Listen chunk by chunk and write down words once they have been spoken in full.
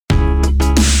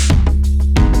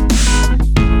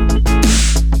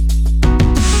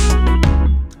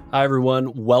Hi,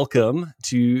 everyone. Welcome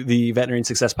to the Veterinary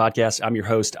Success Podcast. I'm your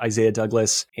host, Isaiah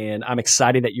Douglas, and I'm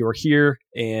excited that you're here.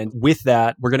 And with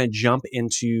that, we're going to jump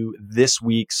into this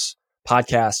week's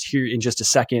podcast here in just a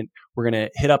second. We're going to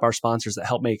hit up our sponsors that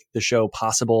help make the show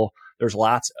possible. There's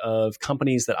lots of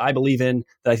companies that I believe in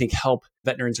that I think help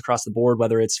veterinarians across the board,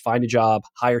 whether it's find a job,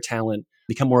 hire talent,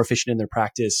 become more efficient in their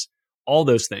practice, all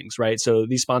those things, right? So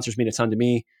these sponsors mean a ton to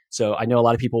me. So I know a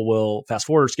lot of people will fast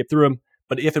forward or skip through them.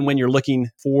 But if and when you're looking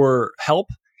for help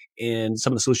and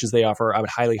some of the solutions they offer, I would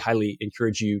highly, highly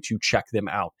encourage you to check them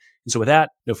out. And so with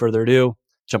that, no further ado,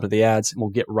 jump into the ads and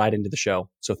we'll get right into the show.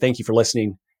 So thank you for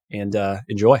listening and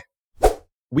enjoy.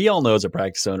 We all know as a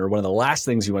practice owner, one of the last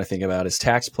things you want to think about is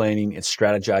tax planning and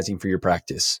strategizing for your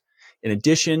practice. In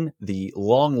addition, the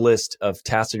long list of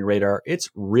tasks on your radar, it's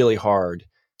really hard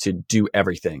to do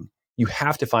everything. You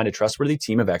have to find a trustworthy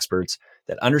team of experts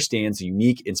that understands the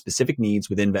unique and specific needs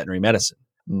within veterinary medicine.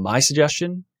 My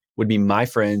suggestion would be my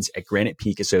friends at Granite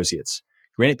Peak Associates.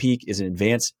 Granite Peak is an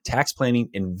advanced tax planning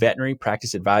and veterinary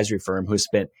practice advisory firm who has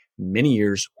spent many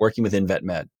years working within vet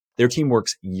med. Their team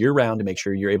works year-round to make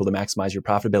sure you're able to maximize your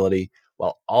profitability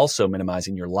while also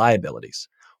minimizing your liabilities.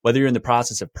 Whether you're in the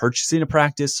process of purchasing a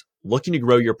practice, looking to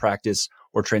grow your practice,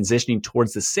 or transitioning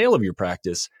towards the sale of your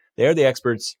practice, they are the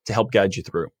experts to help guide you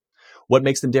through. What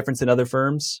makes them different than other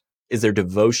firms is their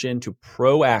devotion to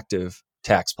proactive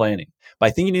tax planning. By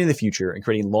thinking into the future and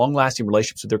creating long-lasting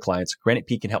relationships with their clients, Granite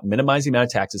Peak can help minimize the amount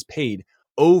of taxes paid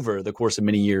over the course of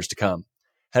many years to come.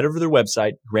 Head over to their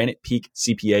website,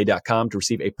 granitepeakcpa.com, to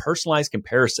receive a personalized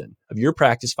comparison of your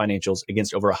practice financials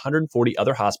against over 140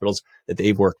 other hospitals that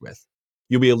they've worked with.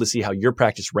 You'll be able to see how your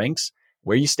practice ranks,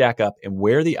 where you stack up, and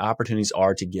where the opportunities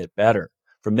are to get better.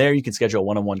 From there, you can schedule a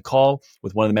one-on-one call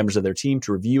with one of the members of their team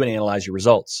to review and analyze your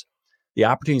results. The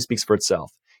opportunity speaks for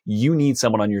itself. You need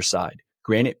someone on your side.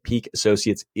 Granite Peak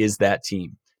Associates is that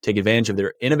team. Take advantage of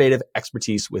their innovative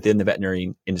expertise within the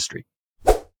veterinary industry.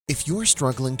 If you're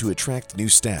struggling to attract new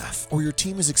staff or your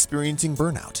team is experiencing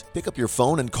burnout, pick up your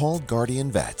phone and call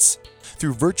Guardian Vets.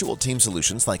 Through virtual team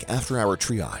solutions like after-hour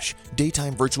triage,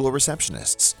 daytime virtual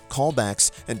receptionists,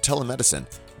 callbacks, and telemedicine,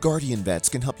 Guardian Vets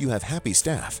can help you have happy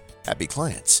staff, happy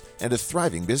clients, and a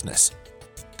thriving business.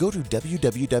 Go to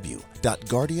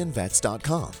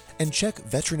www.guardianvets.com and check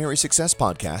Veterinary Success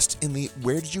Podcast in the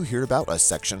Where Did You Hear About Us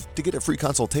section to get a free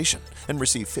consultation and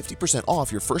receive 50%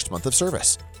 off your first month of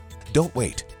service. Don't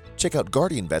wait. Check out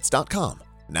guardianvets.com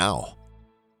now.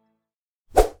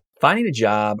 Finding a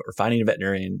job or finding a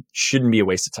veterinarian shouldn't be a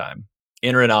waste of time.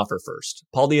 Enter an Offer First.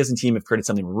 Paul Diaz and team have created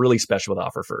something really special with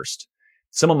Offer First.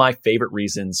 Some of my favorite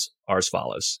reasons are as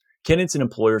follows. Candidates and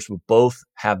employers will both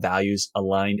have values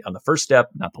aligned on the first step,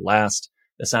 not the last.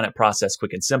 The sign-up process,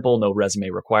 quick and simple, no resume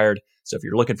required. So if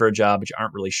you're looking for a job but you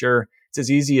aren't really sure, it's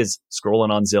as easy as scrolling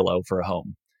on Zillow for a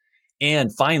home.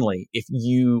 And finally, if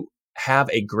you have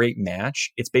a great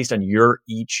match, it's based on your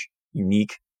each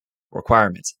unique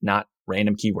requirements, not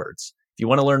random keywords. If you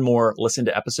want to learn more, listen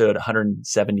to episode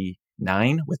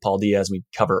 179 with Paul Diaz. We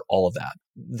cover all of that.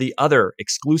 The other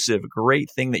exclusive great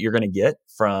thing that you're going to get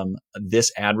from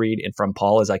this ad read and from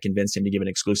Paul is I convinced him to give an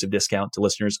exclusive discount to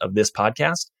listeners of this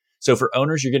podcast. So for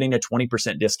owners, you're getting a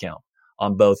 20% discount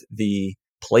on both the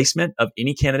placement of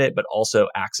any candidate, but also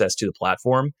access to the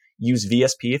platform. Use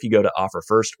VSP if you go to Offer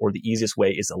First, or the easiest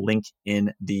way is a link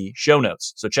in the show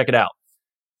notes. So check it out.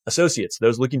 Associates,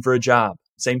 those looking for a job,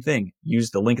 same thing.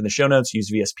 Use the link in the show notes.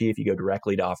 Use VSP if you go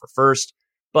directly to Offer First.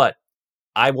 But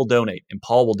I will donate and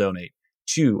Paul will donate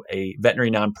to a veterinary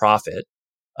nonprofit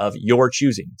of your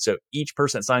choosing. So each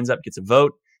person that signs up gets a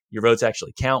vote. Your votes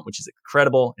actually count, which is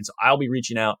incredible. And so I'll be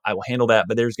reaching out. I will handle that.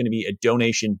 But there's going to be a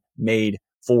donation made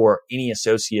for any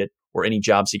associate or any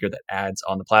job seeker that adds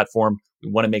on the platform.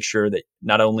 We want to make sure that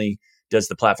not only does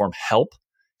the platform help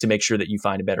to make sure that you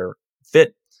find a better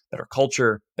fit, better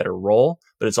culture, better role,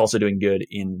 but it's also doing good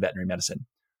in veterinary medicine.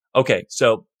 Okay,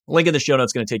 so link in the show notes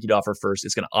is going to take you to Offer First.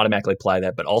 It's going to automatically apply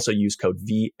that, but also use code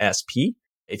VSP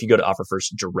if you go to Offer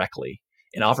First directly.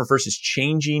 And Offer First is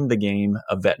changing the game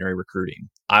of veterinary recruiting.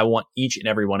 I want each and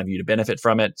every one of you to benefit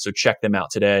from it, so check them out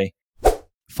today.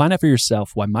 Find out for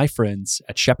yourself why my friends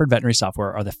at Shepherd Veterinary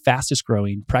Software are the fastest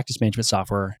growing practice management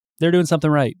software. They're doing something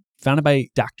right. Founded by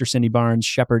Dr. Cindy Barnes,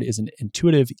 Shepherd is an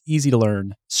intuitive, easy to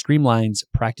learn, streamlines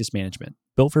practice management.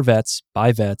 Built for vets,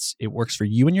 by vets, it works for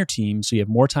you and your team so you have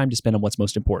more time to spend on what's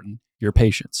most important, your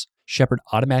patients. Shepherd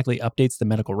automatically updates the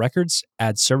medical records,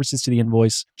 adds services to the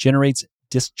invoice, generates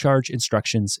discharge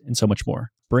instructions, and so much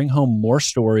more. Bring home more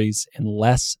stories and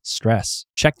less stress.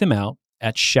 Check them out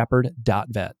at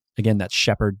shepherd.vet. Again, that's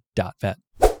shepherd.vet.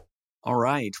 All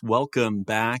right. Welcome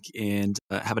back and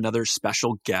have another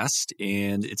special guest.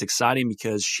 And it's exciting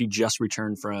because she just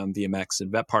returned from VMX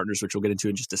and Vet Partners, which we'll get into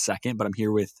in just a second. But I'm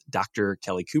here with Dr.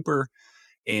 Kelly Cooper,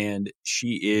 and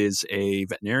she is a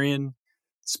veterinarian,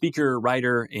 speaker,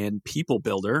 writer, and people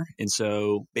builder. And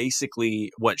so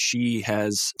basically what she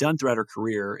has done throughout her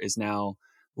career is now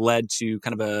led to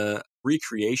kind of a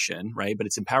recreation, right? But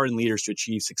it's empowering leaders to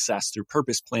achieve success through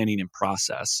purpose, planning, and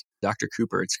process. Dr.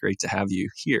 Cooper, it's great to have you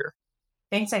here.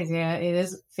 Thanks, Isaiah. It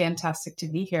is fantastic to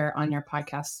be here on your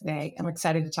podcast today. I'm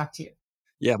excited to talk to you.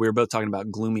 Yeah, we were both talking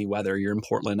about gloomy weather. You're in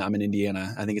Portland. I'm in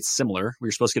Indiana. I think it's similar. We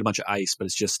were supposed to get a bunch of ice, but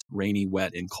it's just rainy,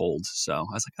 wet, and cold. So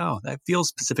I was like, oh, that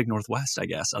feels Pacific Northwest, I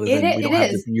guess, other than we don't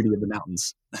have the beauty of the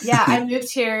mountains. Yeah, I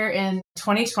moved here in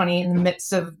 2020 in the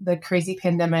midst of the crazy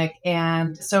pandemic.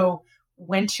 And so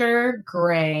winter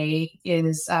gray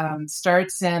is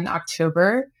starts in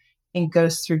October and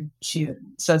goes through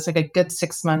June. So it's like a good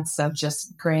 6 months of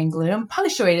just gray and gloom,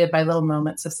 punctuated by little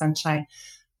moments of sunshine.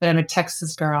 But I'm a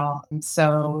Texas girl, and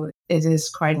so it is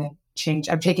quite a change.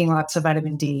 I'm taking lots of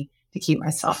vitamin D to keep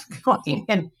myself going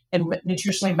and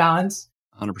nutritionally balanced.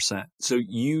 100%. So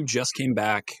you just came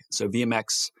back. So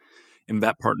VMX and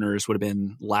Vet Partners would have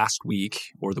been last week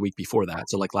or the week before that.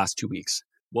 So like last 2 weeks.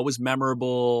 What was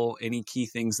memorable? Any key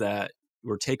things that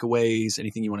were takeaways?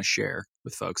 Anything you want to share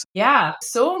with folks? Yeah,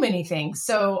 so many things.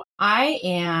 So I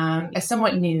am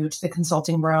somewhat new to the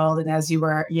consulting world. And as you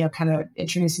were, kind of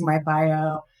introducing my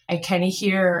bio, I kind of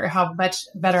hear how much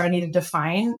better I need to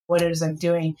define what it is I'm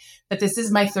doing. But this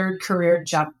is my third career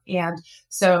jump. And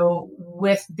so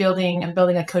with building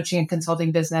a coaching and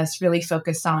consulting business, really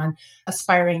focused on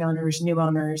aspiring owners, new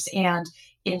owners. And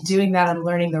in doing that, I'm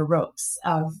learning the ropes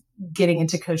of getting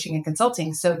into coaching and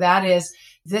consulting. So that is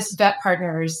this Vet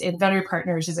Partners and Veterinary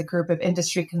Partners is a group of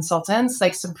industry consultants,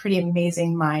 like some pretty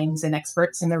amazing minds and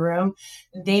experts in the room.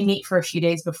 They meet for a few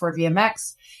days before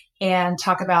VMX and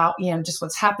talk about, just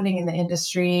what's happening in the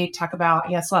industry, talk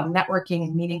about, it's a lot of networking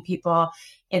and meeting people.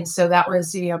 And so that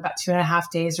was, about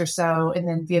 2.5 days or so. And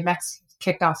then VMX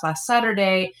kicked off last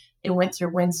Saturday. It went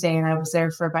through Wednesday and I was there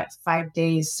for about 5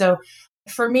 days. So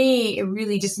for me,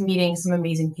 really just meeting some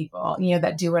amazing people,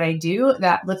 that do what I do,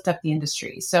 that lift up the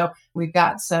industry. So we've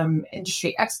got some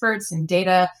industry experts in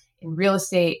data, in real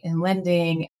estate, in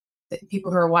lending,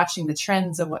 people who are watching the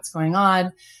trends of what's going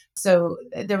on. So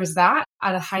there was that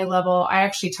at a high level. I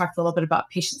actually talked a little bit about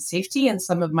patient safety and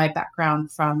some of my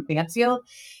background from Banfield.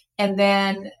 And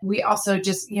then we also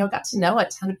just, got to know a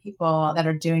ton of people that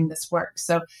are doing this work.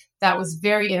 So that was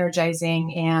very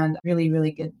energizing and really,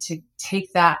 really good to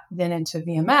take that then into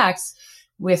VMX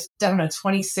with,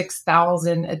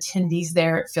 26,000 attendees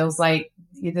there. It feels like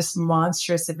this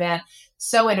monstrous event.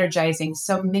 So energizing.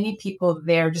 So many people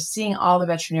there, just seeing all the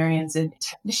veterinarians and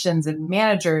technicians and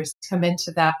managers come into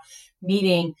that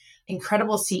meeting.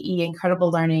 Incredible CE,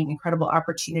 incredible learning, incredible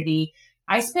opportunity.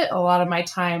 I spent a lot of my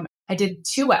time. I did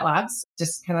 2 wet labs,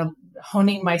 just kind of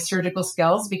honing my surgical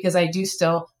skills because I do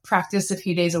still practice a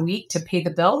few days a week to pay the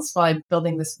bills while I'm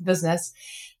building this business.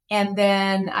 And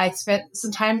then I spent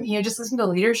some time, just listening to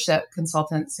leadership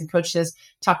consultants and coaches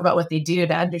talk about what they do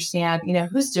to understand,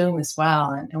 who's doing this well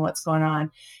and what's going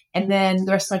on. And then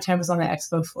the rest of my time was on the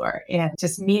expo floor and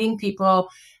just meeting people,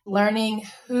 learning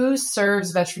who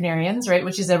serves veterinarians, right,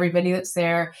 which is everybody that's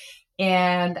there.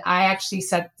 And I actually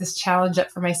set this challenge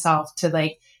up for myself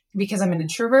to because I'm an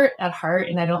introvert at heart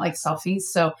and I don't like selfies.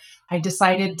 So I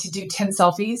decided to do 10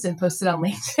 selfies and post it on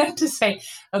LinkedIn to say,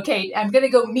 okay, I'm going to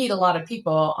go meet a lot of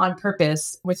people on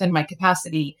purpose within my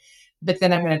capacity, but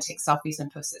then I'm going to take selfies and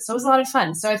post it. So it was a lot of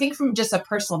fun. So I think from just a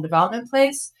personal development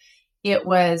place, it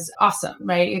was awesome,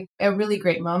 right? A really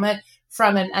great moment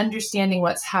from an understanding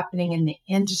what's happening in the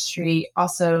industry.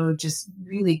 Also just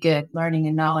really good learning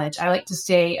and knowledge. I like to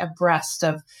stay abreast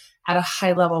of at a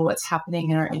high level what's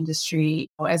happening in our industry,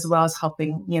 as well as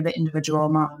helping the individual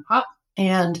mom and pop.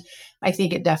 And I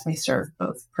think it definitely served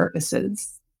both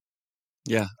purposes.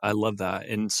 Yeah, I love that.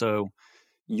 And so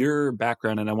your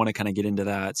background, and I want to kind of get into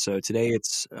that. So today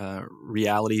it's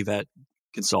Reality Vet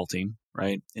Consulting,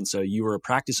 right? And so you were a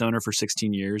practice owner for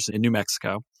 16 years in New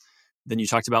Mexico. Then you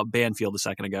talked about Banfield a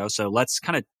second ago. So let's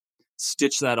kind of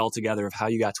stitch that all together of how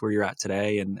you got to where you're at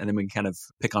today. And then we can kind of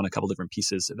pick on a couple different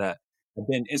pieces that have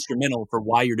been instrumental for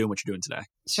why you're doing what you're doing today.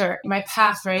 Sure. My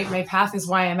path, right? My path is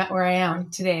why I'm at where I am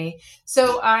today.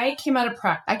 So I came out of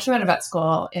vet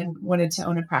school and wanted to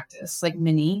own a practice like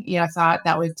many. I thought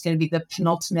that was going to be the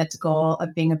penultimate goal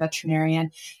of being a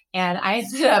veterinarian. And I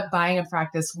ended up buying a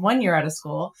practice 1 year out of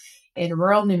school in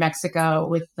rural New Mexico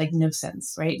with no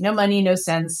sense, right? No money, no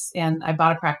sense. And I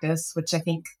bought a practice, which I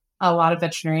think a lot of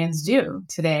veterinarians do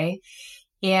today.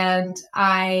 And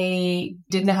I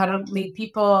didn't know how to lead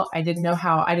people. I didn't know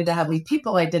how to lead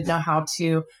people. I didn't know how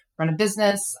to run a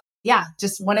business. Yeah,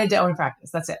 just wanted to own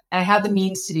practice. That's it. I had the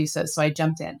means to do so. So I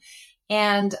jumped in.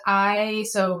 And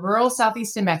so rural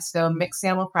Southeast New Mexico, mixed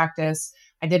animal practice.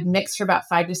 I did mixed for about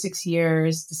 5 to 6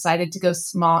 years, decided to go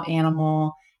small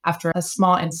animal after a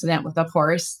small incident with a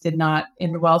horse, did not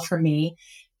end well for me,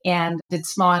 and did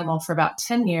small animal for about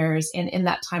 10 years. And in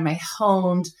that time, I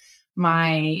honed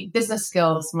my business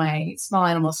skills, my small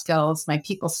animal skills, my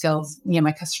people skills,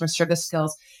 my customer service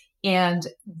skills. And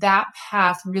that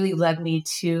path really led me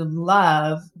to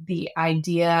love the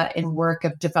idea and work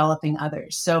of developing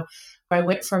others. So I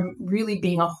went from really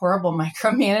being a horrible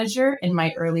micromanager in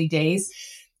my early days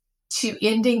to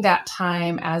ending that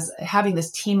time as having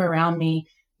this team around me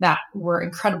that were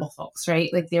incredible folks, right?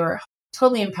 Like they were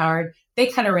totally empowered. They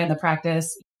kind of ran the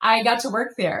practice. I got to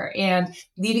work there, and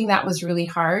leading that was really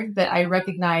hard, but I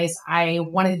recognized I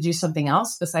wanted to do something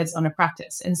else besides own a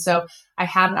practice. And so I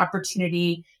had an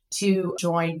opportunity to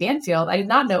join Banfield. I did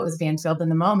not know it was Banfield in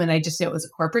the moment. I just knew it was a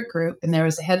corporate group, and there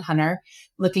was a headhunter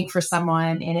looking for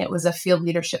someone, and it was a field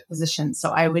leadership position. So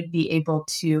I would be able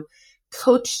to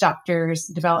coach doctors,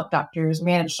 develop doctors,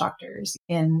 manage doctors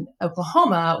in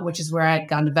Oklahoma, which is where I'd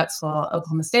gone to vet school,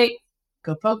 Oklahoma State.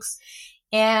 Go Pokes.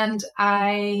 And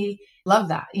I love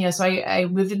that. So I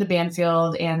moved into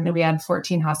Banfield, and we had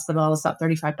 14 hospitals, about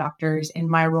 35 doctors. And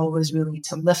my role was really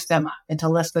to lift them up and to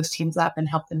lift those teams up and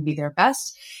help them be their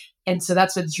best. And so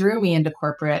that's what drew me into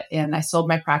corporate. And I sold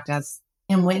my practice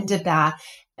and went and did that.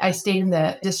 I stayed in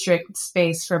the district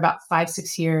space for about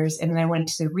 5-6 years. And then I went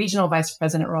to the regional vice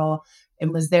president role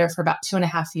and was there for about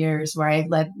 2.5 years, where I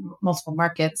led multiple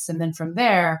markets. And then from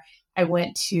there, I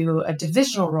went to a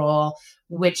divisional role,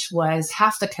 which was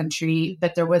half the country,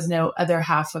 but there was no other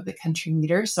half of the country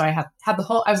leader. So I had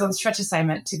I was on stretch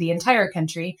assignment to the entire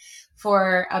country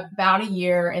for about a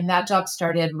year. And that job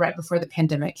started right before the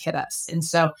pandemic hit us. And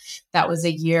so that was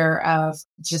a year of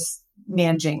just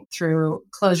managing through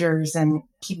closures and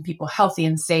keeping people healthy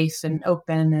and safe and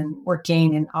open and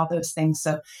working and all those things.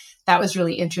 So that was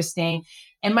really interesting.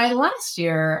 And my last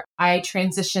year, I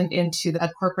transitioned into a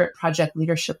corporate project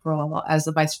leadership role as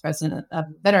the vice president of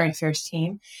the Veteran Affairs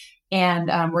team,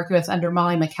 and working with under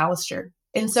Molly McAllister.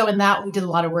 And so in that, we did a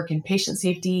lot of work in patient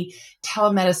safety,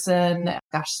 telemedicine,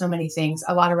 so many things,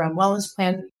 a lot around wellness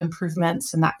plan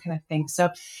improvements and that kind of thing.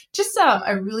 So just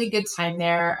a really good time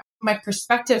there. My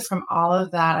perspective from all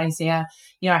of that, Isaiah,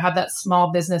 I have that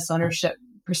small business ownership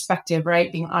perspective,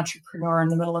 right? Being an entrepreneur in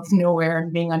the middle of nowhere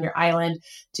and being on your island,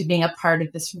 to being a part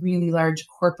of this really large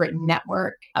corporate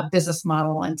network, a business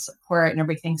model and support and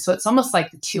everything. So it's almost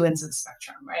like the two ends of the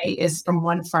spectrum, right? Is from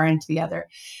one far end to the other.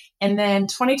 And then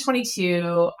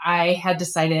 2022, I had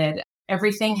decided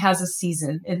everything has a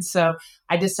season. And so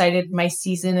I decided my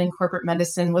season in corporate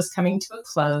medicine was coming to a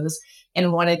close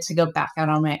and wanted to go back out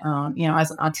on my own,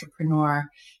 as an entrepreneur.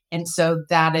 And so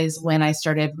that is when I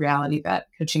started Reality Vet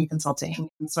Coaching Consulting.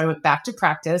 And so I went back to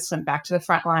practice, went back to the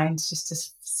front lines just to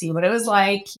see what it was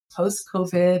like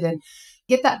post-COVID and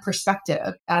get that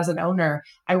perspective as an owner.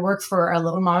 I work for a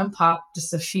little mom and pop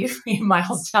just a few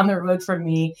miles down the road from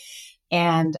me.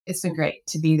 And it's been great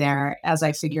to be there as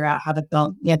I figure out how to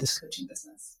build this coaching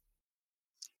business.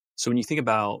 So when you think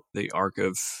about the arc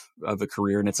of a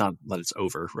career, and it's not that it's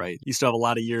over, right? You still have a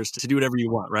lot of years to do whatever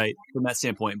you want, right? From that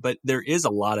standpoint, but there is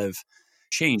a lot of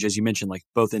change, as you mentioned, like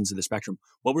both ends of the spectrum.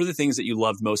 What were the things that you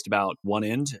loved most about one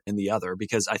end and the other?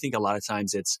 Because I think a lot of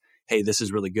times it's, hey, this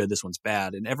is really good, this one's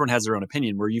bad. And everyone has their own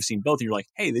opinion, where you've seen both and you're like,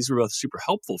 hey, these were both super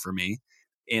helpful for me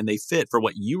and they fit for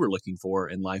what you were looking for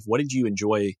in life. What did you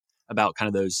enjoy about kind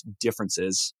of those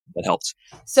differences that helped?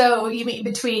 So you mean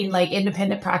between like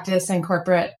independent practice and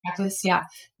corporate practice? Yeah.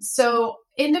 So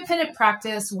independent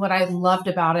practice, what I loved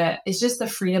about it is just the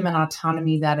freedom and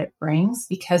autonomy that it brings,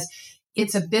 because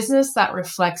it's a business that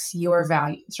reflects your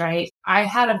values, right? I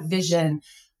had a vision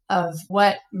of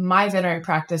what my veterinary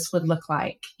practice would look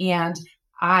like, and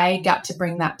I got to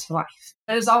bring that to life.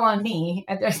 It was all on me.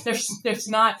 There's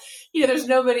not, there's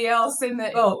nobody else in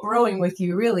the boat rowing with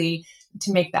you really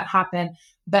to make that happen.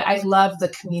 But I love the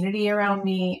community around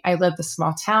me. I love the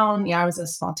small town. Yeah, I was in a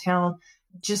small town.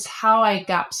 Just how I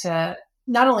got to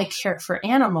not only care for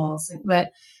animals,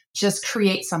 but just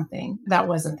create something that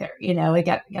wasn't there. I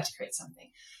got to create something.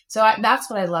 So that's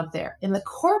what I loved there. In the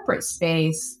corporate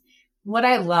space, what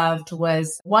I loved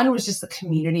was, one was just the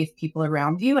community of people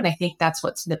around you. And I think that's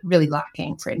what's really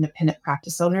lacking for independent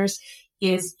practice owners,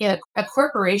 is a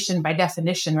corporation by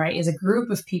definition, right, is a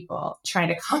group of people trying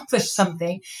to accomplish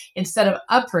something instead of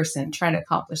a person trying to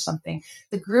accomplish something.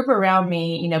 The group around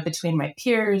me, between my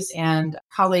peers and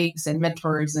colleagues and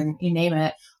mentors and you name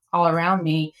it, all around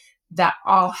me, that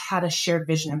all had a shared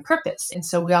vision and purpose. And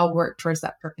so we all worked towards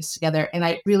that purpose together. And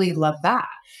I really love that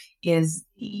is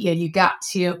you got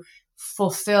to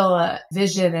fulfill a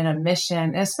vision and a mission,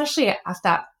 and especially at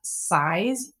that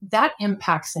size, that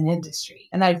impacts an industry.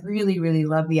 And I really, really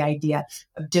love the idea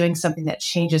of doing something that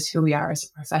changes who we are as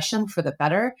a profession for the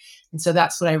better. And so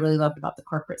that's what I really loved about the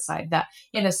corporate side, that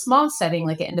in a small setting,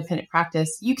 like an independent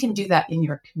practice, you can do that in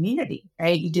your community,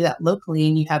 right? You do that locally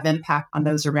and you have impact on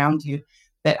those around you.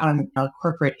 But on a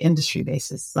corporate industry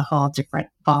basis, it's a whole different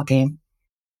ballgame.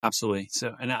 Absolutely.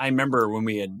 So, and I remember when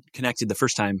we had connected the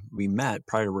first time we met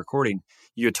prior to recording,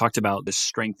 you had talked about this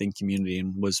strength in community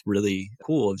and was really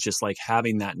cool of just like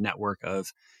having that network of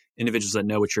individuals that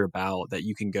know what you're about, that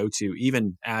you can go to,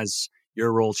 even as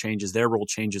your role changes, their role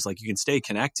changes, like you can stay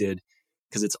connected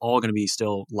because it's all going to be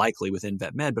still likely within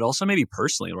vet med, but also maybe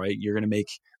personally, right? You're going to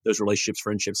make those relationships,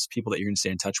 friendships, people that you're going to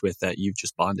stay in touch with that you've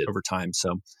just bonded over time.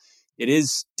 So it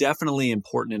is definitely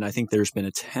important. And I think there's been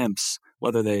attempts,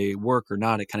 whether they work or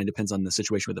not, it kind of depends on the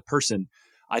situation with the person.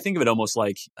 I think of it almost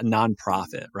like a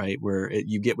nonprofit, right? Where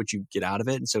you get what you get out of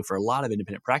it. And so for a lot of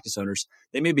independent practice owners,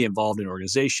 they may be involved in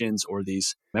organizations or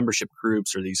these membership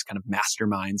groups or these kind of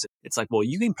masterminds. It's like, well,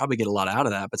 you can probably get a lot out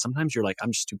of that, but sometimes you're like,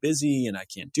 I'm just too busy and I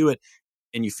can't do it.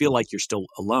 And you feel like you're still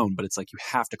alone, but it's like you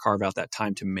have to carve out that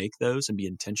time to make those and be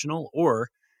intentional, or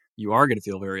you are going to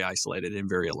feel very isolated and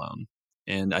very alone.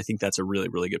 And I think that's a really,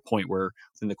 really good point where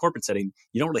in the corporate setting,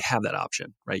 you don't really have that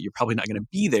option, right? You're probably not going to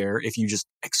be there if you just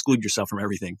exclude yourself from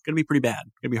everything. It's going to be pretty bad.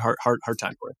 It's going to be a hard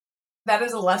time for you. That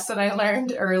is a lesson I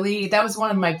learned early. That was one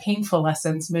of my painful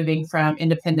lessons moving from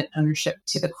independent ownership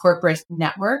to the corporate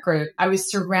network, or I was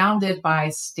surrounded by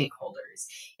stakeholders.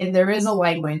 And there is a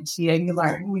language, you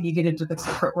learn when you get into the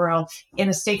corporate world. And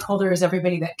a stakeholder is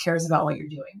everybody that cares about what you're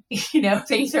doing.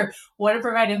 They either want to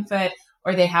provide input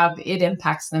or it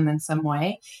impacts them in some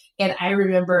way. And I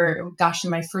remember, in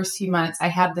my first few months, I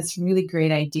had this really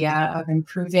great idea of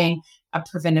improving a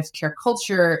preventive care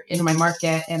culture in my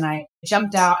market. And I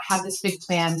jumped out, had this big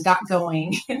plan, got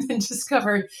going, and then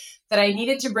discovered that I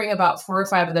needed to bring about 4 or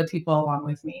 5 other people along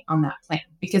with me on that plan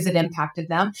because it impacted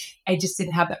them. I just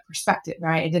didn't have that perspective,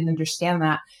 right? I didn't understand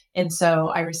that. And so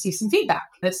I received some feedback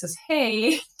that says,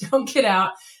 hey, don't get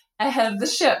out ahead of the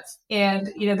ship. And,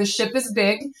 the ship is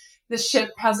big. The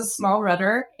ship has a small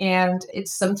rudder and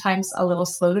it's sometimes a little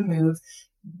slow to move,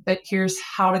 but here's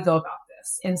how to go about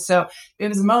this. And so it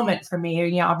was a moment for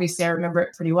me, obviously I remember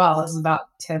it pretty well. It was about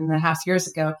 10 and a half years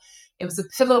ago. It was a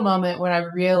pivotal moment when I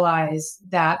realized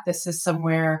that this is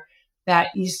somewhere that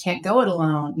you just can't go it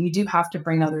alone. You do have to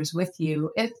bring others with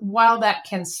you. While that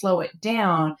can slow it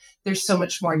down, there's so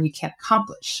much more you can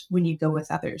accomplish when you go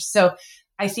with others. So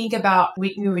I think about,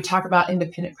 when we talk about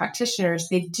independent practitioners,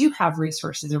 they do have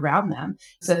resources around them.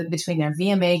 So between their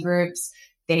VMA groups,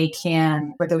 they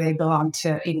can, whether they belong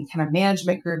to any kind of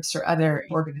management groups or other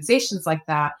organizations like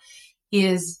that,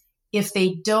 is if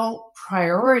they don't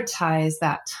prioritize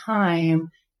that time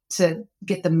to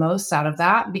get the most out of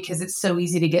that, because it's so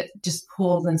easy to get just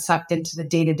pulled and sucked into the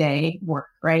day-to-day work,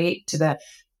 right? To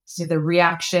the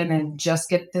reaction and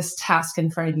just get this task in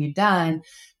front of you done,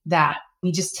 that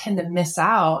we just tend to miss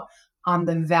out on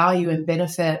the value and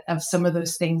benefit of some of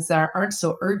those things that aren't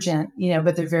so urgent,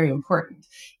 but they're very important.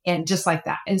 And just like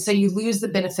that. And so you lose the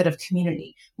benefit of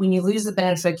community. When you lose the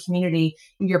benefit of community,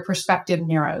 your perspective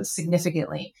narrows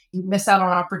significantly. You miss out on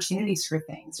opportunities for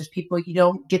things. There's people you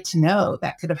don't get to know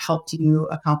that could have helped you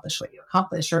accomplish what you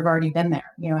accomplished or have already been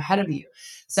there, ahead of you.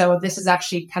 So this is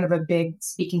actually kind of a big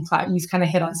speaking platform. You've kind of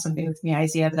hit on something with me,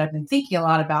 Isaiah, that I've been thinking a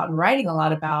lot about and writing a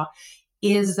lot about,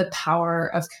 is the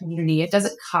power of community. It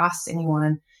doesn't cost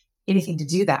anyone anything to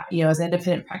do that. As an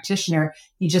independent practitioner,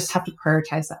 you just have to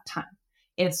prioritize that time.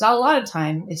 It's not a lot of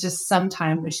time. It's just some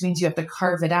time, which means you have to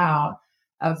carve it out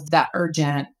of that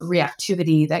urgent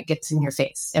reactivity that gets in your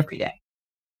face every day.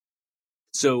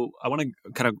 So I want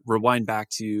to kind of rewind back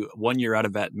to 1 year out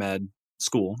of vet med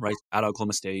school, right? Out of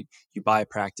Oklahoma State, you buy a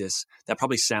practice. That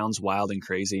probably sounds wild and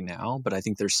crazy now, but I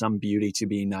think there's some beauty to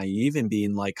being naive and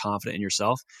being like confident in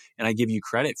yourself. And I give you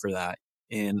credit for that.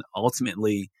 And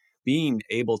ultimately being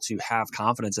able to have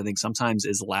confidence, I think sometimes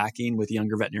is lacking with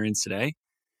younger veterinarians today.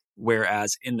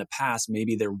 Whereas in the past,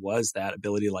 maybe there was that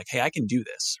ability like, hey, I can do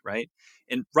this, right?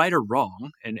 And right or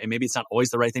wrong, and maybe it's not always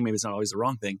the right thing, maybe it's not always the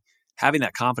wrong thing. Having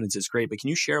that confidence is great, but can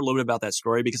you share a little bit about that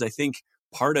story? Because I think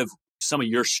part of some of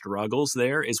your struggles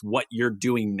there is what you're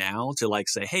doing now to like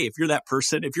say, hey, if you're that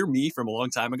person, if you're me from a long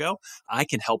time ago, I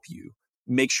can help you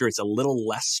make sure it's a little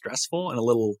less stressful and a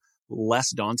little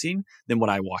less daunting than what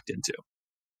I walked into.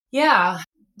 Yeah.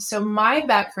 So my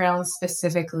background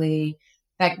specifically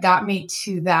that got me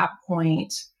to that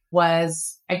point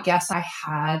was, I guess I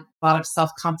had a lot of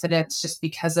self-confidence just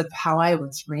because of how I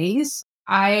was raised.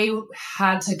 I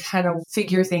had to kind of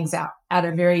figure things out at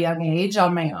a very young age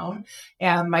on my own.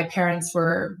 And my parents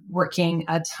were working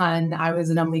a ton. I was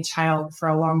an only child for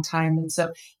a long time. And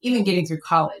so even getting through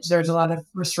college, there was a lot of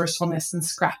resourcefulness and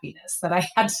scrappiness that I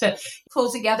had to pull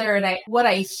together. And what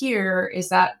I hear is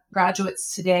that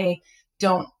graduates today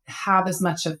don't have as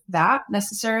much of that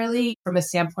necessarily from a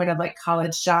standpoint of like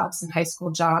college jobs and high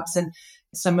school jobs and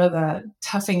some of the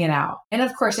toughing it out. And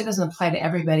of course, it doesn't apply to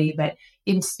everybody, but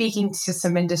in speaking to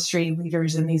some industry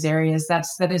leaders in these areas, that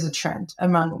is a trend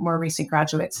among more recent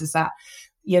graduates, is that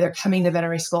they're coming to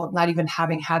veterinary school not even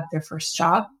having had their first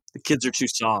job. The kids are too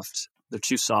soft. They're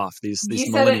too soft. These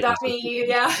you said it, not me.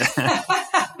 Yeah.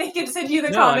 They can send you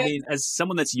the comment. I mean, as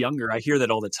someone that's younger, I hear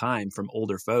that all the time from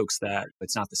older folks that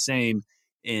it's not the same.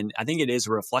 And I think it is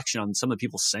a reflection on some of the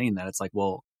people saying that. It's like,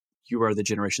 well, you are the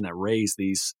generation that raised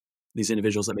these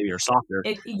individuals that maybe are softer.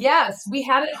 Yes, we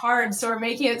had it hard, so we're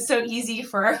making it so easy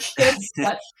for our kids,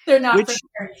 but they're not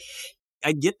prepared.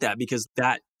 I get that, because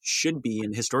that should be,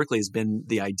 and historically has been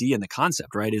the idea and the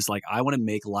concept, right? Is like, I want to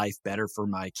make life better for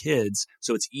my kids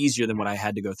so it's easier than what I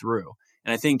had to go through.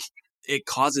 And I think it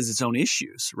causes its own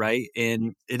issues, right?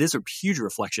 And it is a huge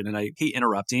reflection. And I hate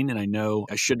interrupting, and I know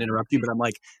I shouldn't interrupt you, but I'm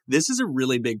like, this is a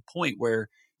really big point where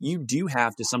you do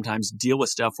have to sometimes deal with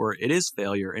stuff where it is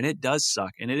failure and it does suck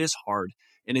and it is hard.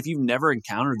 And if you've never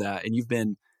encountered that, and you've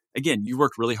been, again, you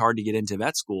worked really hard to get into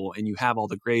vet school and you have all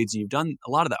the grades and you've done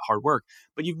a lot of that hard work,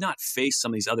 but you've not faced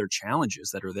some of these other challenges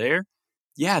that are there.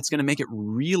 Yeah, it's going to make it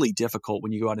really difficult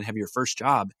when you go out and have your first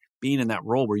job, being in that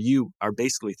role where you are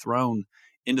basically thrown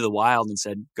into the wild and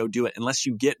said, go do it. Unless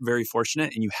you get very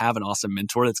fortunate and you have an awesome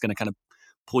mentor that's going to kind of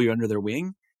pull you under their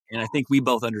wing. And I think we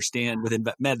both understand within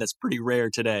vet med, that's pretty rare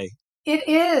today. It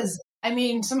is. I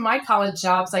mean, some of my college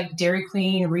jobs like Dairy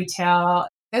Queen, retail,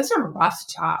 those are rough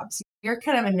jobs. You're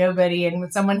kind of a nobody. And when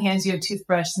someone hands you a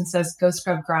toothbrush and says, go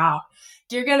scrub grout,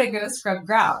 you're going to go scrub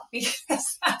grout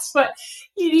because that's what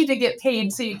you need to get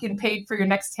paid so you can pay for your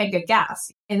next tank of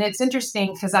gas. And it's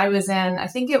interesting because I was in, I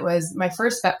think it was my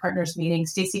first vet partners meeting,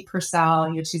 Stacy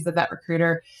Purcell, she's the vet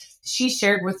recruiter. She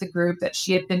shared with the group that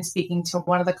she had been speaking to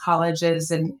one of the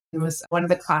colleges and it was one of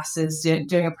the classes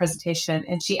doing a presentation.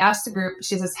 And she asked the group,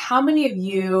 she says, how many of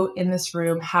you in this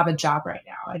room have a job right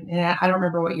now? And I don't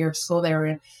remember what year of school they were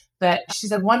in, but she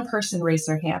said one person raised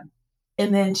their hand.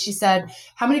 And then she said,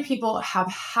 how many people have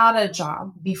had a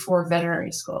job before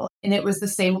veterinary school? And it was the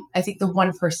same, I think the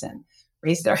one person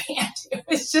raised their hand. It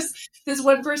was just this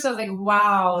one person. I was like,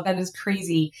 wow, that is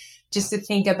crazy just to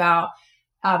think about.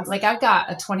 Like I've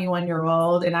got a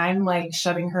 21-year-old and I'm like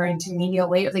shoving her into menial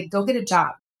labor, like go get a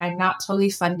job. I'm not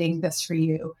totally funding this for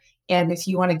you. And if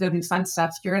you want to go do fun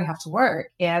stuff, you're going to have to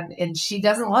work. And she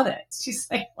doesn't love it. She's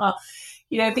like, well,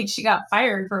 I think she got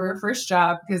fired for her first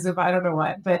job because of, I don't know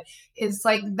what, but it's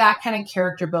like that kind of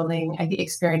character building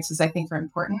experiences I think are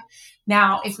important.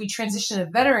 Now, if we transition to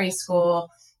veterinary school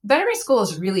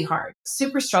is really hard,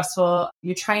 super stressful.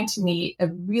 You're trying to meet a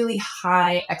really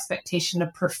high expectation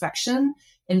of perfection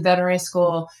in veterinary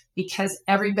school because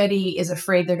everybody is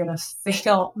afraid they're going to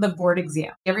fail the board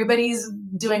exam. Everybody's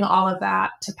doing all of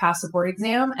that to pass the board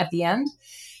exam at the end.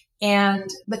 And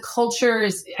the culture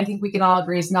is, I think we can all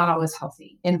agree, is not always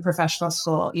healthy in professional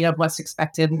school, what's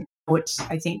expected, which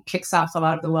I think kicks off a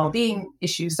lot of the well-being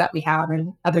issues that we have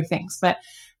and other things. But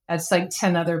that's like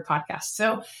 10 other podcasts.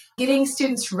 So getting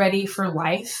students ready for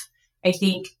life, I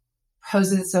think,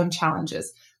 poses its own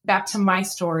challenges. Back to my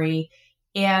story.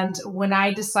 And when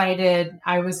I decided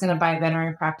I was going to buy a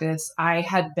veterinary practice, I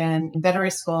had been in veterinary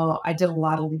school. I did a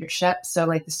lot of leadership. So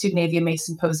like the student AVMA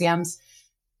symposiums,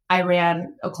 I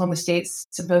ran Oklahoma State's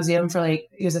symposium for it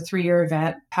was a 3-year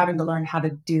event, having to learn how to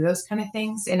do those kind of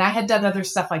things. And I had done other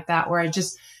stuff like that where I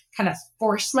just kind of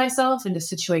forced myself into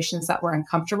situations that were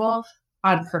uncomfortable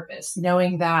on purpose,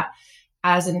 knowing that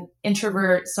as an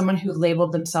introvert, someone who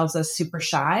labeled themselves as super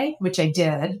shy, which I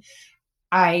did,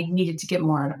 I needed to get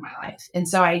more out of my life. And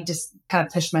so I just kind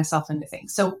of pushed myself into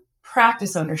things. So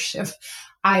practice ownership.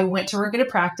 I went to work at a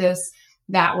practice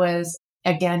that was,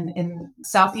 again, in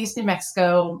Southeast New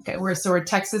Mexico, where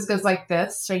Texas goes like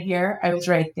this right here. I was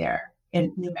right there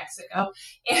in New Mexico,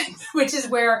 and which is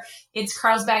where it's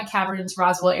Carlsbad Caverns,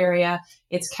 Roswell area.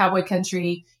 It's cowboy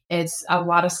country. It's a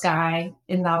lot of sky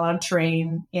and not a lot of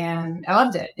terrain. And I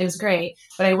loved it. It was great.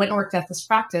 But I went and worked at this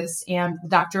practice. And the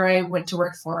doctor I went to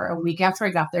work for, a week after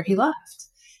I got there, he left.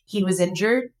 He was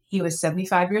injured. He was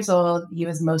 75 years old. He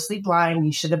was mostly blind.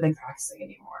 He shouldn't have been practicing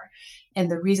anymore.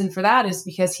 And the reason for that is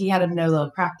because he had a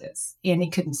no-load practice and he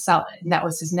couldn't sell it. And that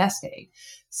was his nest egg.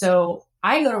 So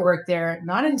I go to work there,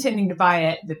 not intending to buy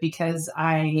it, but because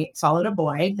I followed a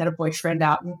boy, had a boyfriend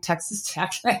out in Texas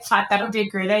Tech. And I thought that would be a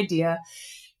great idea.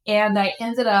 And I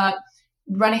ended up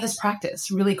running his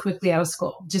practice really quickly out of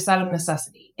school, just out of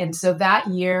necessity. And so that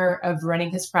year of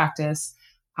running his practice,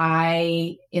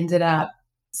 I ended up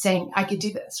saying, I could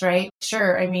do this, right?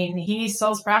 Sure. I mean, he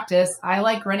sells practice. I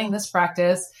like running this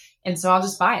practice. And so I'll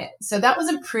just buy it. So that was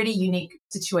a pretty unique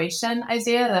situation,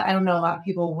 Isaiah, that I don't know a lot of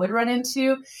people would run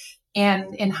into.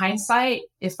 And in hindsight,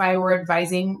 if I were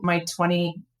advising my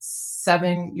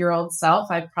 27-year-old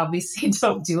self, I'd probably say,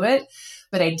 don't do it.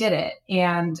 But I did it.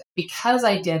 And because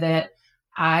I did it,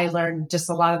 I learned just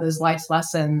a lot of those life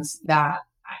lessons that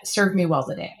served me well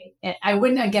today. And I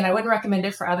wouldn't recommend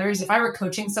it for others. If I were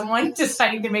coaching someone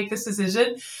deciding to make this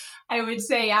decision, I would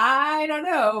say, I don't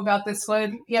know about this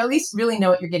one. At least really know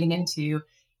what you're getting into,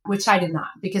 which I did not,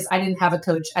 because I didn't have a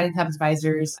coach. I didn't have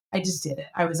advisors. I just did it.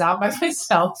 I was out by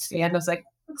myself and I was like,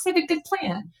 looks like a good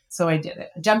plan. So I did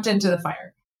it. I jumped into the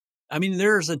fire. I mean,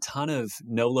 there's a ton of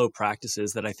no-low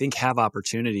practices that I think have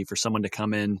opportunity for someone to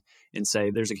come in and say,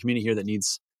 there's a community here that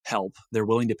needs help. They're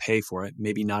willing to pay for it.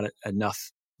 Maybe not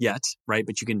enough yet, right?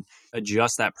 But you can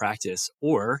adjust that practice.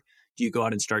 Or do you go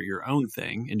out and start your own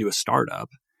thing and do a startup?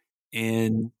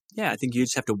 And I think you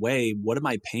just have to weigh, what am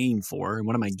I paying for and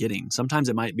what am I getting? Sometimes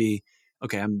it might be,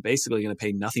 okay, I'm basically going to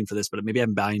pay nothing for this, but maybe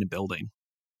I'm buying a building.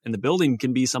 And the building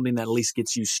can be something that at least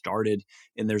gets you started.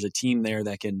 And there's a team there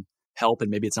that can help. And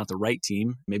maybe it's not the right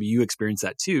team. Maybe you experience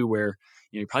that too, where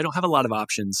you probably don't have a lot of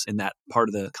options in that part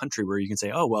of the country where you can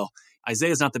say, oh, well,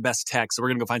 Isaiah's not the best tech, so we're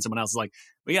going to go find someone else. It's like,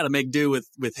 we got to make do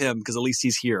with him because at least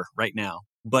he's here right now.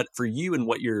 But for you and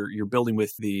what you're building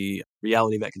with the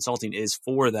Reality Vet Consulting is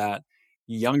for that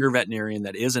younger veterinarian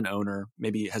that is an owner,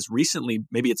 maybe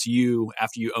it's you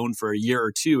after you own for a year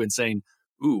or two and saying,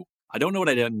 ooh, I don't know what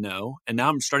I didn't know. And now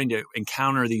I'm starting to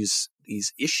encounter these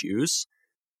issues.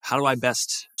 How do I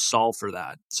best solve for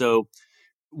that? So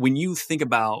when you think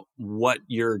about what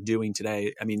you're doing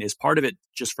today, I mean, is part of it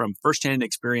just from firsthand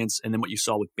experience and then what you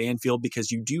saw with Banfield?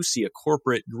 Because you do see a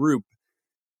corporate group,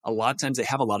 a lot of times they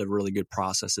have a lot of really good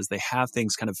processes. They have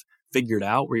things kind of figured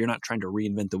out where you're not trying to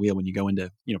reinvent the wheel when you go into,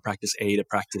 practice A to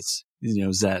practice,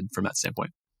 Z from that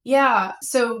standpoint. Yeah.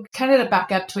 So kind of to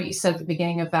back up to what you said at the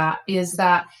beginning of that is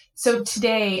that, so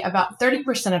today about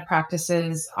 30% of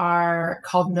practices are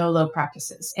called no-low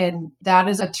practices. And that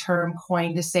is a term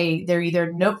coined to say they're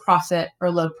either no profit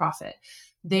or low profit.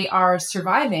 They are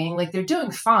surviving, like they're doing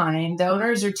fine. The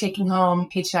owners are taking home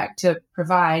paycheck to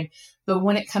provide, but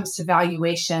when it comes to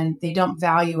valuation, they don't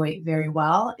valuate very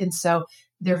well. And so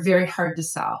they're very hard to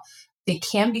sell. They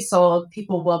can be sold.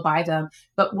 People will buy them.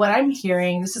 But what I'm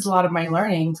hearing, this is a lot of my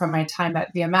learning from my time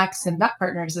at VMX and Vet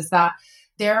Partners, is that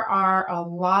there are a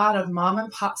lot of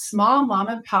small mom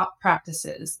and pop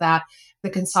practices that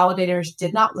the consolidators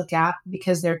did not look at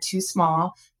because they're too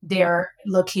small. Their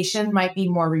location might be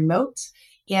more remote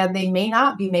and they may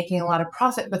not be making a lot of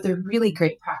profit, but they're really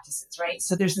great practices, right?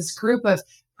 So there's this group of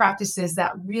practices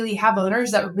that really have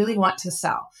owners that really want to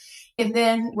sell. And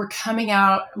then we're coming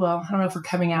out, well, I don't know if we're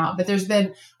coming out, but there's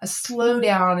been a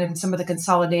slowdown in some of the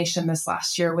consolidation this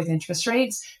last year with interest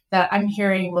rates that I'm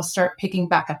hearing will start picking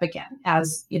back up again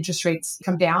as interest rates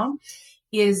come down,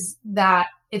 is that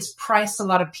it's priced a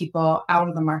lot of people out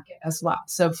of the market as well.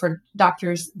 So for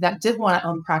doctors that did want to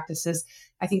own practices,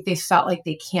 I think they felt like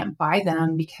they can't buy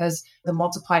them because the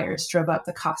multipliers drove up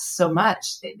the cost so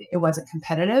much, it wasn't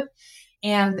competitive.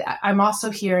 And I'm also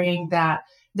hearing that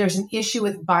there's an issue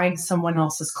with buying someone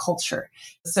else's culture.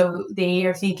 So they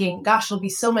are thinking, gosh, it'll be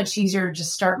so much easier to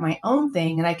just start my own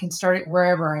thing and I can start it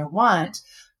wherever I want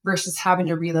versus having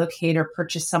to relocate or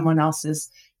purchase someone else's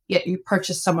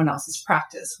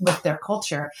practice with their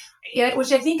culture,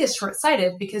 which I think is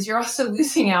short-sighted because you're also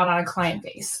losing out on a client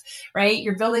base, right?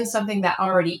 You're building something that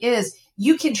already is.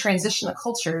 You can transition a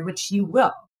culture, which you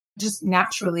will. Just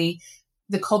naturally,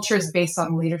 the culture is based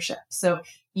on leadership. So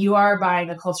you are buying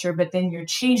a culture, but then you're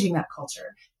changing that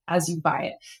culture as you buy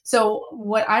it. So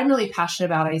what I'm really passionate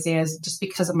about, Isaiah, is just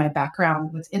because of my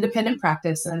background with independent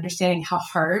practice and understanding how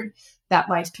hard that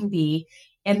life can be.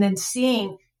 And then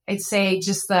seeing, I'd say,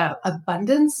 just the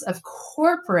abundance of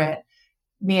corporate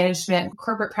management,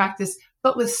 corporate practice,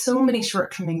 but with so many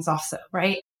shortcomings also,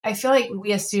 right? I feel like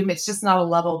we assume it's just not a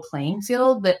level playing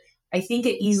field, but I think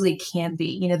it easily can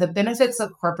be. The benefits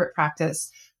of corporate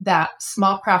practice that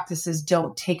small practices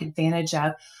don't take advantage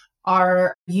of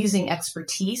are using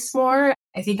expertise more.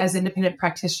 I think as independent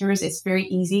practitioners, it's very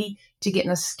easy to get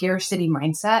in a scarcity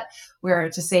mindset where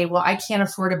to say, well, I can't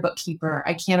afford a bookkeeper,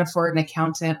 I can't afford an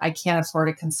accountant, I can't afford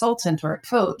a consultant or a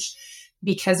coach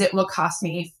because it will cost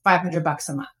me $500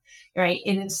 a month, right?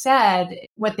 And instead,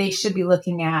 what they should be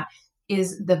looking at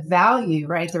is the value,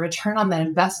 right? The return on the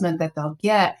investment that they'll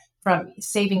get from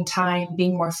saving time,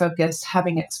 being more focused,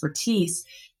 having expertise.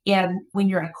 And when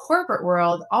you're in a corporate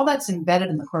world, all that's embedded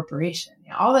in the corporation.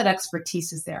 All that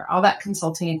expertise is there. All that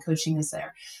consulting and coaching is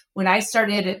there. When I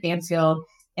started at Banfield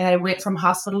and I went from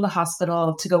hospital to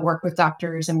hospital to go work with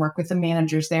doctors and work with the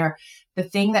managers there, the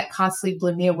thing that constantly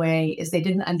blew me away is they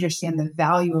didn't understand the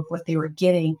value of what they were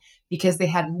getting because they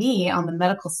had me on the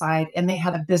medical side and they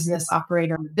had a business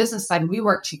operator on the business side. And we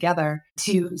worked together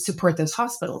to support those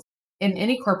hospitals. In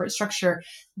any corporate structure,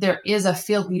 there is a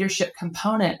field leadership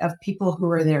component of people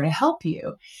who are there to help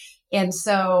you. And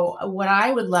so what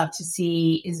I would love to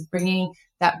see is bringing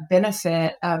that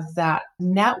benefit of that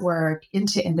network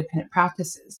into independent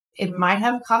practices. It might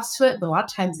have a cost to it, but a lot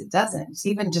of times it doesn't. It's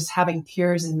even just having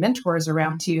peers and mentors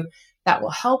around you that will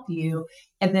help you.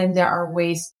 And then there are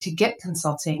ways to get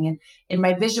consulting. And in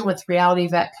my vision with Reality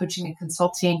Vet coaching and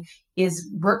consulting is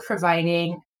we're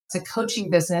providing it's a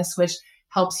coaching business, which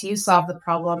helps you solve the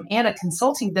problem, and a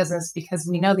consulting business because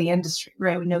we know the industry,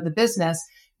 right? We know the business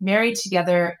married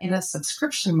together in a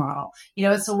subscription model.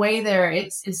 It's a way there,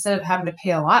 it's instead of having to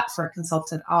pay a lot for a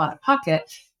consultant all out of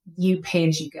pocket, you pay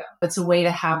as you go. It's a way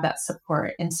to have that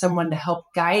support and someone to help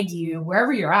guide you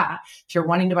wherever you're at. If you're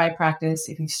wanting to buy a practice,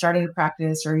 if you've started a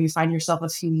practice or you find yourself a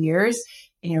few years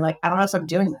and you're like, I don't know if I'm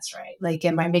doing this right. Like,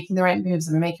 am I making the right moves?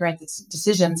 Am I making the right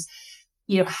decisions?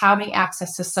 Having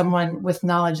access to someone with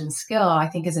knowledge and skill, I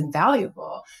think is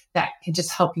invaluable. That can just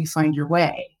help you find your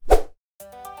way.